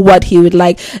to know what he would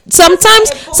like. Sometimes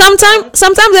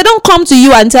they don't come to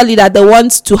you and tell you that they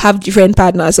want to have different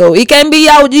partners. So it can be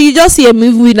you just see a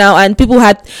movie now and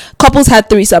couples had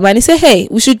threesome and they say, hey,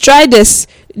 we should try this.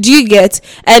 Do you get?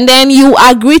 And then you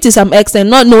agree to some extent,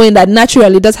 not knowing that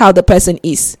naturally that's how the person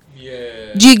is.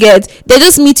 Yeah. Do you get? They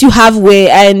just meet you halfway,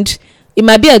 and it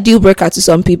might be a deal breaker to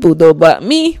some people though. But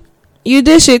me, you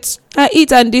dish it, I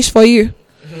eat and dish for you.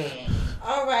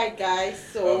 All right, guys.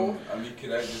 So, I mean,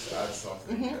 could I just add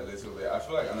something a little bit? I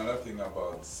feel like another thing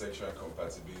about sexual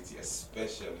incompatibility,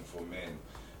 especially for men,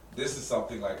 this is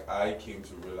something like I came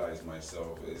to realize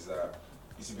myself, is that,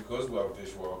 you see, because we are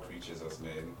visual creatures as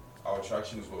men, our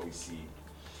attraction is what we see.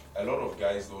 A lot of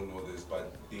guys don't know this,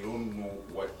 but they don't know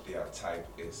what their type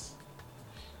is.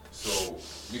 So,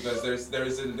 because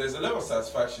there's a level of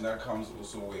satisfaction that comes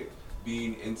also with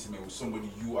being intimate with somebody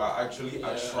you are actually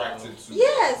attracted to.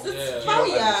 yes, it's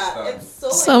fire. It's so.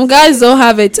 Some guys don't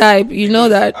have a type, you know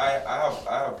that. I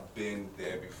have been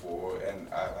there before, and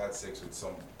I've had sex with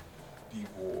some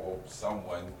people or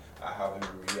someone I haven't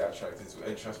been really attracted to.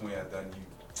 And trust me, when you're done,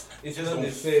 It's just don't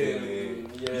the feel same.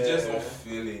 it. Yeah. You just don't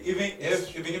feel it.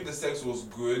 Even if the sex was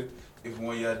good, if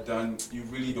when you're done, you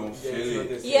really don't Yeah, it's feel not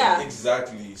the it. same. Yeah.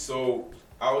 Exactly. So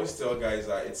I always tell guys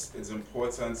that it's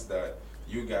important that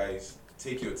you guys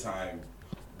take your time,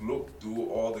 look through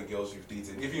all the girls you've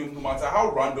dated. Even no matter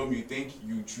how random you think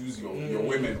you choose your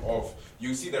women off,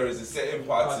 you see there is a certain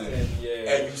pattern,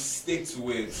 and you stick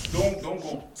to it. Don't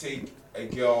go take a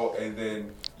girl and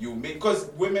then you make, because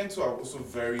women too are also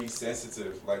very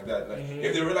sensitive like that. Like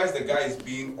if they realize the guy is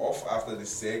being off after the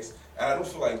sex, and I don't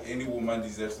feel like any woman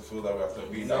deserves to feel that way after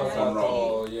being that fun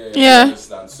round. Yeah.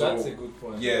 Understand? So, That's a good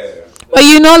point. yeah. But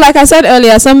you know, like I said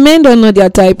earlier, some men don't know their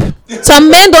type. Some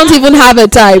men don't even have a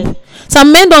type.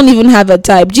 Some men don't even have a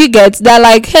type. Do you get? They're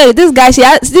like, hey, this girl, she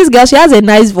has a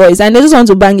nice voice, and they just want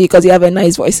to bang you because you have a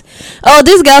nice voice. Oh,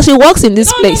 this girl, she works in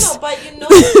this place. No, but you know,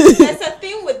 there's a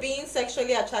thing with being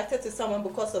sexually attracted to someone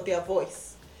because of their voice.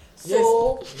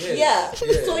 So Yes.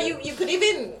 so you could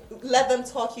even let them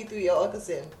talk you through your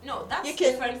orgasm. No, that's You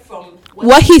can- different from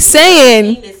What he's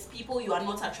saying. There's people you are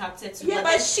not attracted to. Yeah,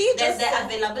 but then she there's just the said-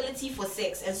 availability for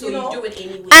sex, and so You you, know, do it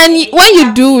anyway. And then when you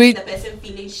have do to it- the person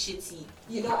feeling shitty.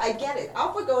 You know, I get it.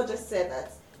 Alpha Girl just said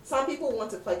that some people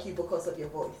want to fuck you because of your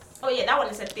voice. Oh yeah, that one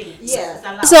is a thing. Yeah. It's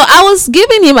allowed. So I was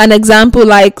giving him an example,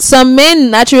 like some men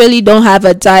naturally don't have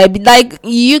a type. Like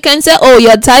you can say, oh,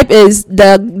 your type is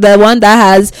the one that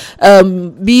has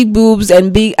big boobs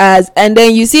and big ass, and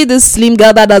then you see this slim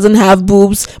girl that doesn't have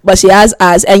boobs but she has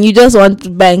ass, and you just want to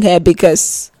bang her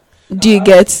because. Do you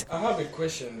get? I have a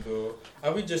question though.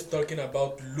 Are we just talking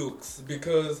about looks?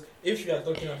 Because if you are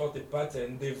talking about the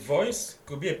pattern, the voice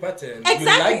could be a pattern. Exactly.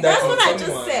 You like that That's in what I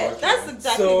someone. just said. That's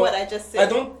exactly So, what I just said. I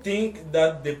don't think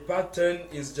that the pattern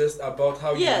is just about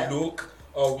how Yeah. you look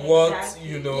or what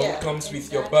Exactly. Yeah. comes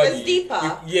with your Exactly. body. It's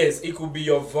deeper. Yes, it could be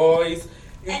your voice.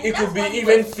 And It could that's be what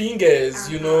even was- fingers.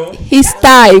 You know. His That's what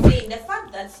I'm type. saying. The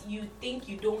fact that you think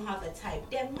you don't have a type,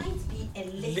 there might be a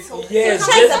little. Yes,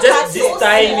 Sometimes just that's this so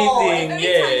tiny small, thing. a very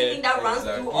Yeah. tiny thing that runs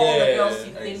Exactly. through all the Yeah, girls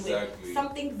you've been exactly. with.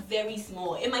 Something very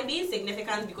small. It might be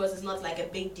insignificant because it's not like a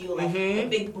big deal, like Mhm. a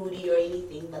big booty or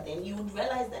anything. But then you would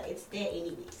realize that it's there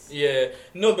anyways. Yeah,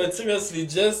 no, but seriously,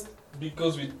 just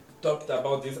because we talked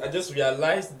about this, I just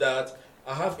realized that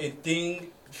I have a thing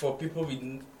for people with,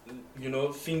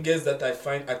 fingers that I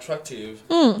find attractive.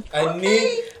 I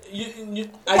need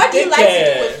I What do you take like to do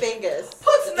care. with fingers?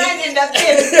 Put men in the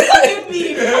bin. What do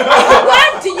you mean?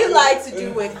 What do you like to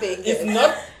do with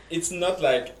fingers? It's not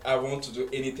like I want to do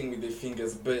anything with the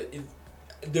fingers, but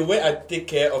the way I take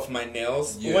care of my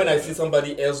nails, Yeah. when I see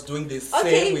somebody else doing the same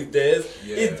Okay. with theirs,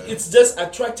 Yeah. it's just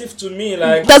attractive to me.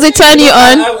 Like, Does it turn you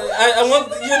on? I want,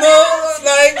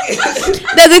 like.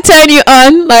 Does it turn you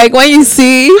on? Like when you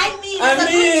see?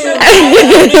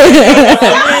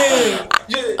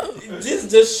 This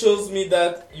just shows me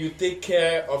that you take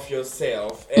care of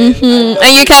yourself, and,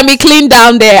 And you can be clean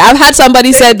down there. I've had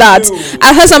somebody say that.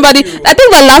 I've heard somebody. Thank you. I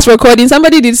think the last recording,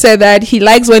 somebody did say that he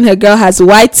likes when her girl has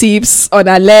white tips on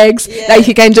her legs, Yeah. like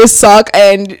he can just suck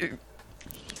and.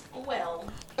 Well,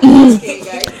 Okay,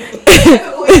 guys. we like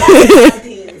bad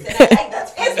things, and I like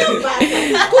that. It's not bad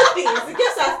things. It's good things. It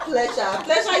gives us pleasure.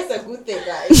 Pleasure is a good thing,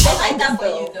 guys. I like that for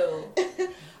you though.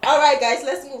 All right, guys,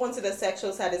 let's move on to the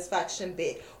sexual satisfaction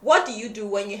bit. What do you do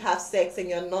when you have sex and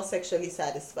you're not sexually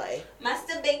satisfied?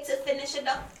 Masturbate to finish it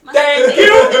up. Thank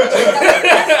you.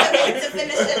 Masturbate to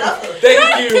finish it up.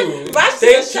 Thank you. Rush to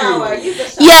the shower. Use the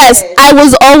shower. Yes, head.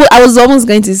 I was almost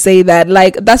going to say that.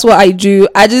 Like, that's what I do.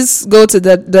 I just go to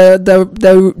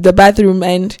the bathroom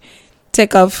and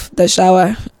take off the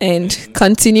shower and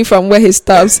continue from where he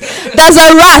stops. There's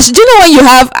a rush. Do you know when you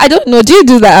have? I don't know. Do you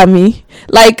do that, Ami?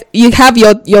 Like, you have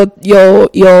your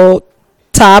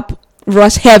tap,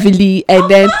 rush heavily, and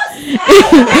then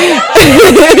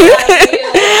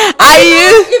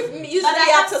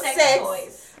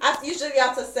Usually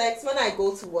after sex, when I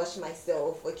go to wash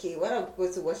myself, okay, when I go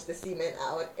to wash the semen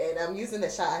out and I'm using the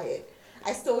shower head,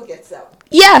 I still get some.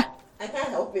 Yeah. I can't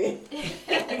help it.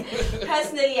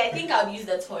 Personally, I think I'll use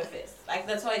the toy first. Like,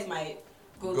 the toy is my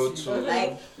go-to.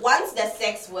 Like, once the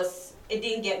sex it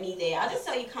didn't get me there, I'll just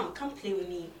tell you, come play with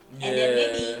me. Yeah. And then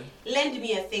maybe lend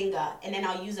me a finger, and then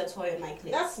I'll use a toy on my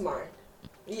clit. That's smart.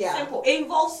 Yeah. Simple. It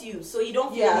involves you, so you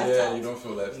don't feel left out. Yeah, you don't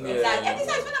feel left out. Exactly. Every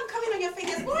time when I'm coming on your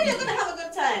fingers, boy, you're gonna have a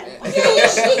good time.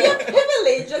 Yeah, you're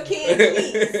privileged, okay,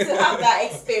 please, to have that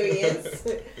experience.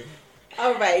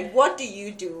 All right, what do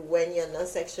you do when you're not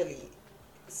sexually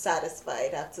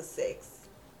satisfied after sex?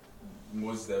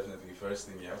 Most definitely, first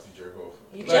thing you have to jerk off.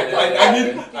 You Like, jerk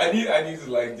off. I need to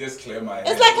like just clear my head.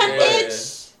 It's like an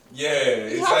itch. Yeah,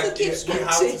 You it's have like to keep you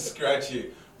have scratching. to scratch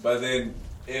it. But then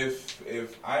if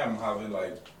I am having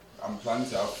I'm planning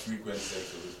to have frequent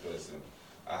sex with this person,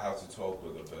 I have to talk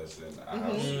with the person. I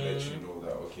have to let you know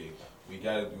that okay, we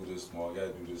gotta do this more, we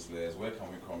gotta do this less. Where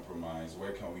can we compromise?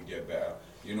 Where can we get better?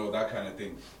 You know, that kind of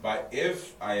thing. But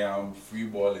if I am free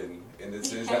balling in the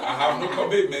sense that I have no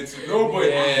commitment to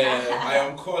nobody, I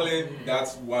am calling that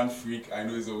one freak I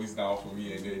know is always down for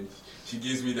me, and then she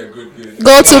gives me the good.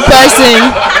 Go-to person.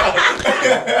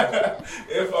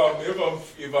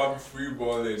 if I'm free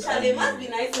balling, Charlie, it must be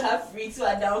nice to have freaks who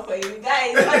are down for you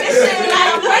guys. But this shit,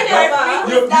 like, when a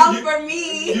freak is down for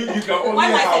me. You can only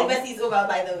When my have. celibacy is over,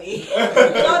 by the way.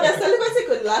 No, the celibacy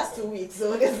could last 2 weeks,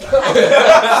 so this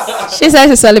She said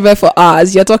she's celibate for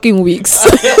hours. You're talking weeks.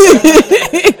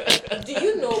 Do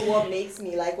you know what makes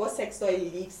me what sex toy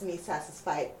leaves me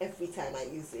satisfied every time I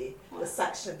use it? The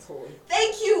suction toy.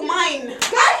 Thank you, mine.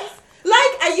 Guys,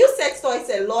 I use sex toys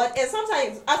a lot, and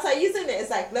sometimes after using it, it's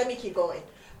like, let me keep going.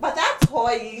 But that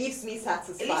toy leaves me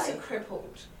satisfied. It leaves you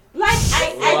crippled.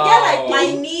 I get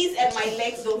my knees and my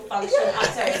legs don't function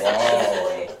after a suction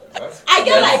toy. I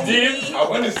get deep. I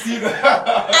want to see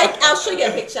that. I'll show you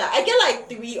a picture. I get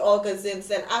 3 orgasms,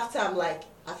 and after I'm like,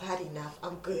 I've had enough.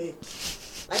 I'm good.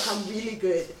 I'm really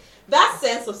good. That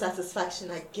sense of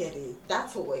satisfaction, I get it.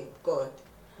 That toy, God.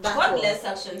 God bless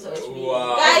suction toys. Really.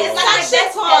 Wow. Guys, It's like suction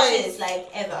best toys. purchase,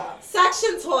 ever.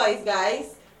 Suction toys,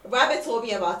 guys. Rabbit told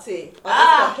me about it on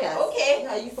this podcast. Okay.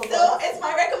 Yeah, you So forgot. it's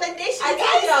my recommendation. I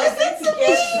told you I was going to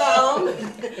get some.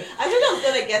 I told you I was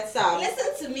going to get some.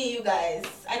 Listen to me, you guys.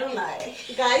 I don't lie.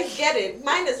 Guys, get it.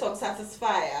 Mine is from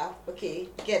Satisfyer. Okay,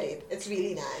 get it. It's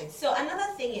really nice. So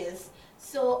another thing is,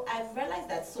 so I've realized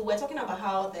that. So we're talking about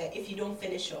how if you don't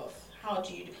finish off, how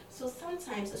do you do? So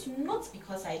sometimes it's not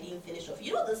because I didn't finish off.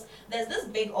 You know this. There's this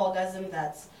big orgasm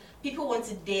that people want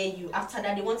to dare you. After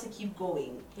that, they want to keep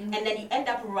going, and then you end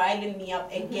up riling me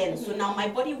up again. So now my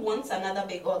body wants another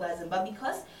big orgasm, but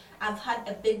because I've had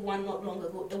a big one not long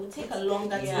ago, it would take a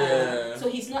longer time. So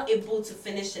he's not able to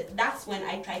finish it. That's when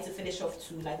I try to finish off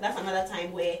too. That's another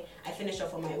time where I finish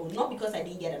off on my own. Not because I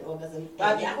didn't get an orgasm,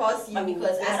 But because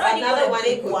there's I already another got one a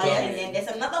big you could one, get. and then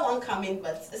there's another one coming,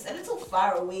 but it's a little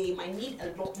far away. Might need a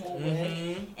lot more work,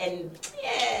 and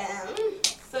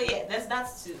so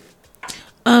that's too.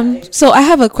 So I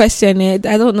have a question. I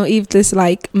don't know if this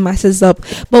messes up,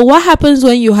 but what happens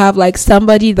when you have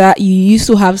somebody that you used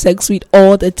to have sex with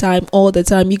all the time?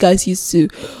 You guys used to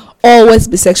always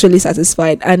be sexually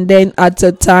satisfied, and then at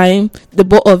a time, the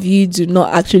both of you do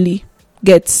not actually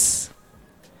get.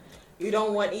 You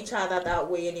don't want each other that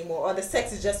way anymore, or the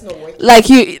sex is just not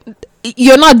working.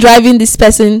 You're not driving this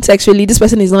person sexually. This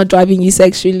person is not driving you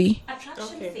sexually.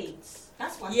 Attraction fades.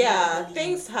 That's one Yeah,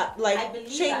 thing things I believe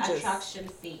changes. that attraction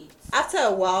fades. After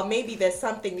a while, maybe there's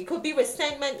something. It could be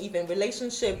resentment, even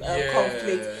relationship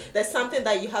conflict. There's something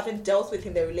that you haven't dealt with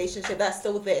in the relationship that's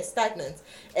still there, stagnant,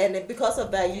 and because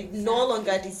of that, you no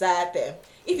longer desire them.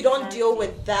 If you don't deal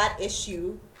with that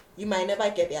issue, you might never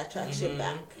get the attraction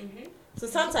back. So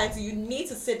sometimes you need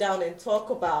to sit down and talk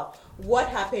about what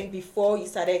happened before you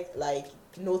started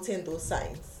noting those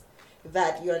signs.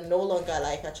 that you're no longer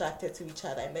like attracted to each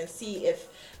other, and then see if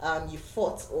you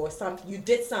fought or you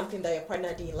did something that your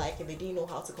partner didn't like and they didn't know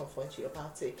how to confront you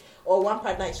about it, or one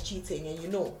partner is cheating and you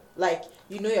know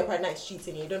your partner is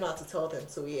cheating and you don't know how to tell them,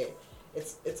 so yeah,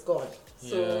 it's gone.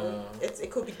 So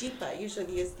it could be deeper.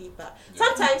 Usually it's deeper.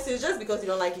 Sometimes it's just because you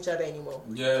don't like each other anymore.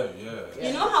 Yeah.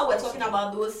 You know how we're talking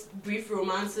about those brief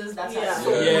romances that are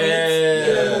so Yeah. great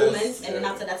in the moment, and then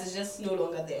after that it's just no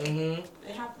longer there.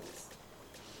 It happens.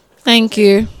 Thank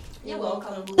you. You're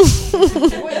welcome.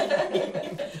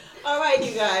 All right,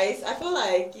 you guys. I feel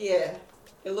like it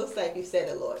looks like we've said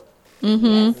a lot.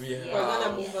 Mm-hmm. We're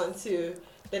gonna move on to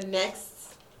the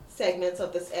next segment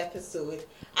of this episode.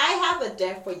 I have a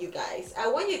dare for you guys. I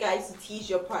want you guys to tease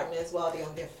your partners while they're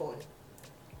on their phone.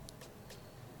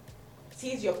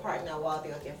 Tease your partner while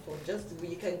they're on their phone.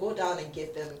 You can go down and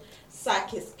give them, suck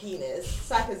his penis,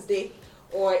 suck his dick,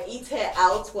 or eat her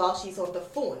out while she's on the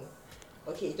phone.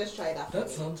 Okay, just try that. That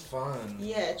sounds fun.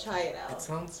 Yeah, try it out. It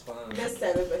sounds fun. Just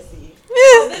celibacy.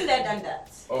 Been there, done that.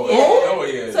 Oh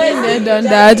yeah. So Been there, it's done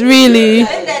that, really.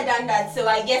 Been there, done that. So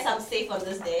I guess I'm safe on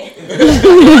this day.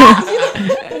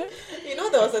 You know,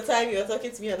 there was a time you were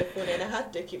talking to me on the phone and I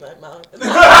had dick in my mouth. I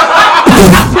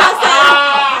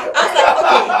was like,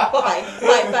 okay,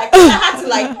 bye. I had to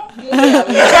like move it away.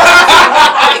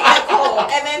 Take that call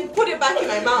and then put it back in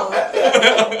my mouth.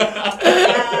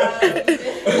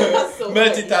 That's so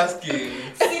Multitasking.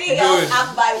 City girls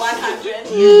up by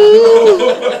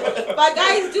 100. But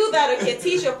guys, do that, okay?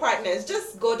 Teach your partners.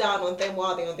 Just go down on them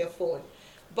while they're on their phone.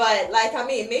 But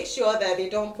make sure that they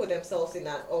don't put themselves in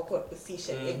an awkward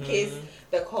position in case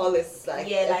the call is like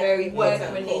a very work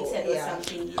important related call. or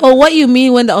something. Oh, what you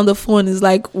mean when they're on the phone is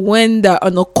like when they're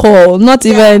on a call, not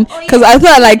even because I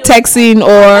thought like texting When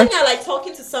or. you're like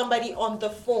talking to somebody on the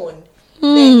phone,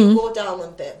 then you go down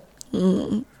on them. Are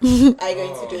you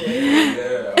going to do it?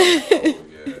 Yeah.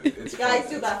 It's Guys,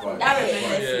 fun. do that for me. That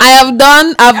remembers me. I've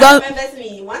done. That remembers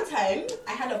me. One time,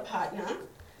 I had a partner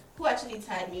who actually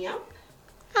tied me up,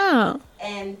 Ah.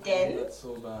 and then That's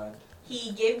so bad.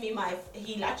 he gave me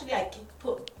he actually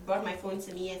brought my phone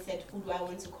to me and said, who do I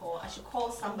want to call? I should call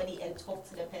somebody and talk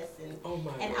to the person. Oh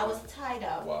my And god. I was tied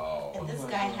up. Wow. And this Oh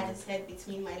my guy God. had his head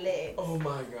between my legs. Oh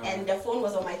my god. And the phone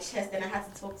was on my chest and I had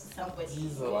to talk to somebody.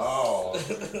 Jesus. Wow.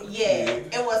 Yeah,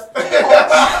 it was.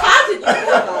 How did you go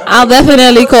about it? I'll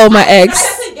definitely call my I ex.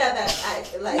 doesn't get that.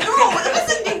 No, the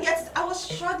person didn't get it. I was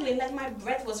struggling. Like my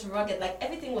breath was rugged. Like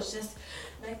everything was just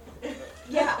like,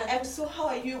 yeah. And so how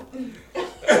are you?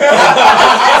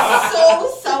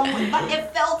 But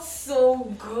it felt so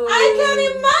good. I can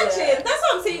imagine. That's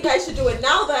what I'm saying. You guys should do it.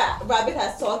 Now that Rabbit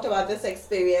has talked about this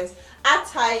experience, add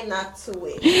tie not to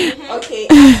it. Okay,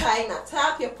 add tie not. Tie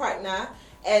up your partner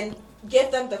and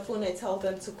give them the phone and tell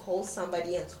them to call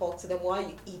somebody and talk to them while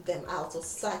you eat them out or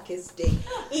suck his dick.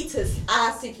 Eat his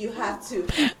ass if you have to.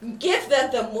 Give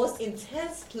them the most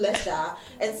intense pleasure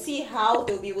and see how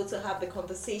they'll be able to have the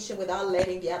conversation without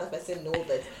letting the other person know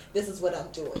that this is what I'm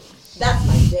doing. That's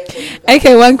my dare for you guys.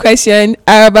 Okay, one question.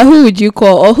 Araba, who would you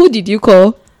call or who did you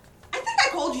call? I think I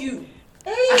called you.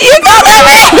 You called me.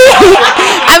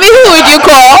 I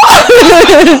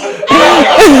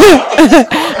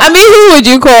mean, who would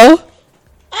you call?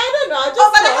 I don't know. I just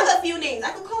But I thought- have a few names. I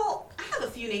have a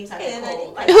few names I can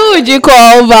call. Like, Who would you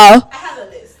call, Val? I have a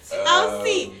list. I'll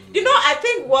see. You know, I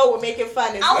think what will make it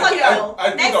fun is I'll call you. I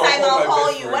think Next I'll time call I'll my call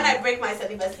best you friend. when I break my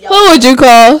celibacy. Who would you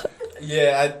call?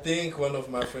 Yeah, I think one of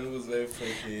my friends was very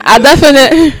freaky. I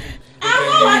definitely.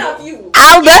 I'm one of you.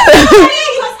 I'll definitely.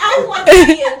 Because I want to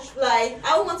be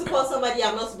I want to call somebody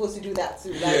I'm not supposed to do that to.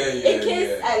 Like, in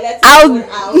case I let someone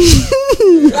out,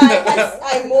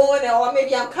 I moan or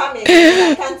maybe I'm coming,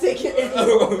 I can't take it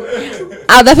anymore.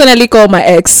 I'll definitely call my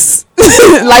ex.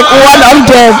 Like one of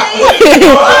them.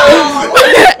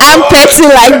 I'm petty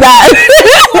like that.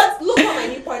 Look what my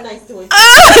new partner is doing.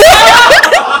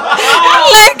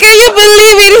 Like, can you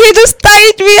believe it? He just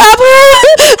tied me up.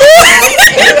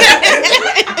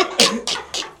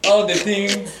 All the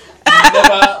things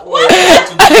never were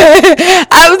to do.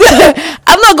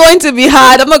 I'm not going to be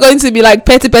hard. I'm not going to be like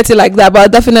petty like that. But I'll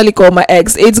definitely call my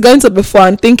ex. It's going to be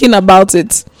fun thinking about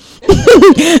it.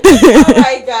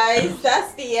 Alright guys,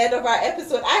 that's the end of our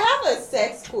episode. I have a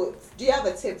sex quote. Do you have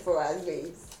a tip for us,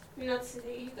 babes? Not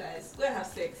today, you guys. Go and have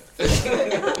sex. I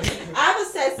have a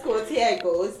sex quote. Here it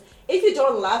goes. If you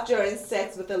don't laugh during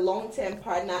sex with a long-term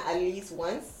partner at least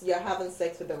once, you're having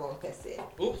sex with the wrong person.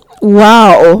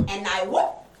 Wow. And I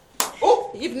what? Oh,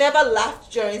 you've never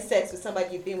laughed during sex with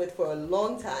somebody you've been with for a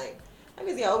long time. That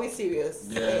means you're always serious.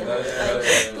 Yeah,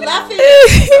 Laughing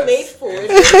is made for it.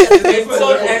 It's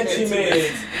so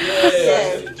intimate.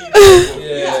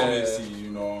 Yeah. Intimacy, you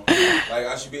know. Like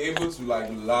I should be able to like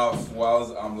laugh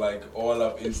whilst I'm like all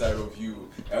up inside of you,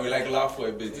 and we like laugh for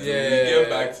a bit, and then we get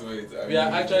back to it. We are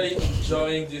actually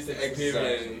enjoying this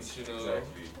experience, exactly. you know.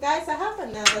 Exactly. Guys, I have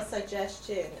another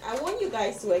suggestion. I want you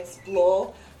guys to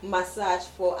explore massage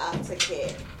for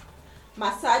aftercare.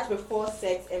 Massage before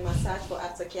sex and massage for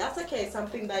aftercare. Aftercare is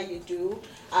something that you do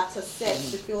after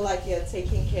sex to feel like you're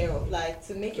taken care of, like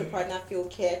to make your partner feel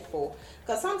cared for.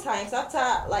 Because sometimes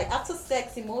after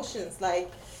sex, emotions like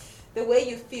the way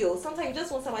you feel, sometimes you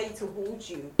just want somebody to hold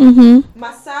you. Mm-hmm.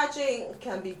 Massaging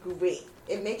can be great.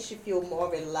 It makes you feel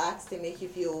more relaxed. It makes you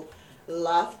feel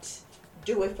loved.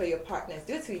 Do it for your partners.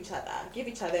 Do it to each other. Give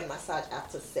each other a massage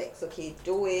after sex. Okay,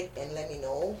 do it and let me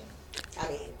know. I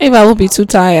mean, If I will be too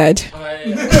tired.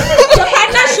 You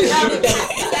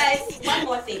guys, one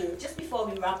more thing. Just before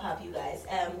we wrap up, you guys,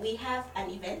 we have an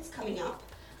event coming up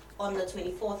on the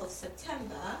 24th of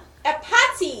September. a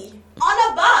party.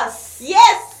 On a bus.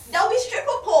 Yes. There'll be stripper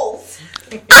poles.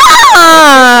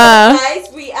 Ah!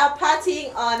 Guys, we are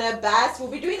partying on a bus. We'll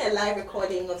be doing a live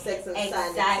recording of Sex and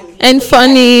Exactly. Sanity. And So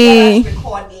funny. you guys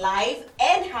record live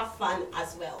and have fun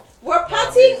as well. We're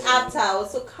partying uptown,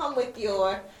 so come with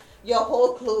your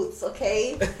whole clothes,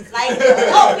 okay? Like,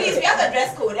 oh please, we have a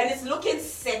dress code and it's looking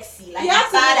sexy. Like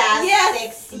badass,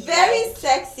 sexy. Very like,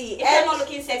 sexy. if you're not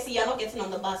looking sexy, you're not getting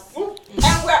on the bus.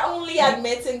 And we're only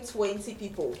admitting 20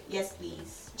 people. Yes,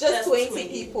 please. Just 20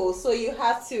 people. So you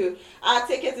have to. Our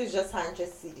ticket is just 100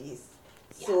 CDs.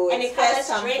 Yeah. So And it's it covers first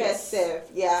come, drinks. first serve.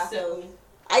 Yeah. So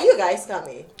Are you guys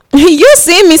coming? You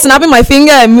see me snapping my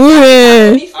finger and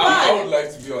moving. Be I fun. would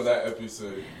like to be on that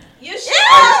episode. you should.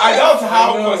 I doubt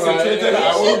how I know, concentrated right?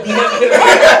 I will be.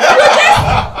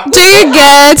 Do you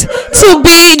get to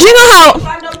be? Do you know how?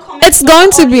 Random comments It's from going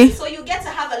the to be- audience, so you get to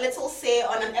have a little say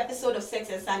on an episode of Sex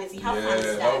and Sanity. Have fun with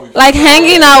that that. would be Like fun.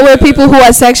 hanging out with people who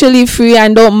are sexually free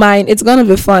and don't mind. It's gonna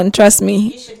be fun. Trust me.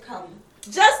 You should come.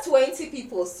 Just 20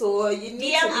 people. So you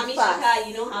need DM to be fast. Amishika,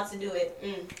 you know how to do it.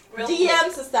 Real quick. DM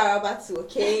Sister Rabatu,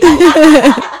 okay?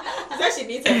 She said she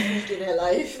needs a freak in her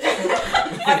life.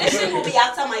 Audition will be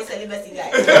after my celibacy,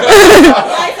 guys.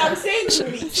 Guys, I'm saying 2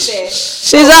 weeks there.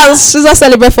 She's a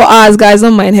celebrate for us, guys.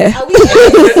 Don't mind her.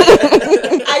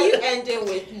 Are you ending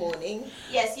with morning?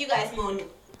 Yes, you guys moan.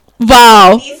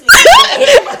 Wow. Please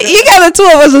listen. You got the two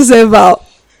of us to say wow.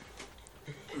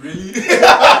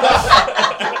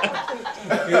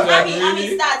 Really?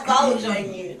 Ami, start. Val will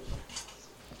join you.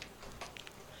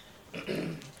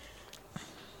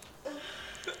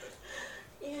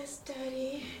 Yes,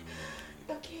 Daddy.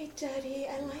 Okay, Daddy,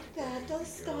 I like that. Don't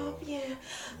stop. Yeah.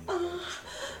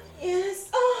 Yes.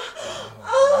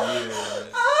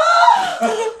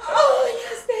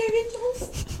 Yes, baby. Don't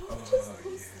stop.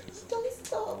 Just don't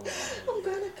stop. I'm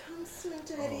gonna come soon,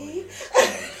 Daddy.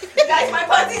 Guys, my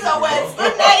panties are wet.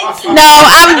 Good night. No,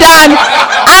 I'm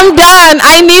done.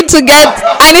 I need to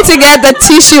get the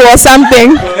tissue or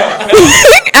something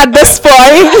at this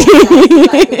point.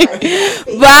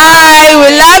 Bye. We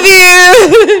love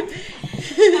you.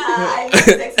 I love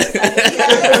Sex and Sanity. I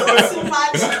love it so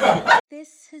much.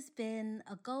 This has been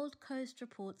a Gold Coast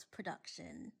Reports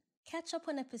production. Catch up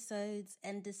on episodes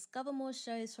and discover more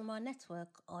shows from our network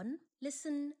on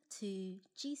listen to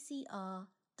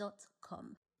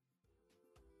gcr.com.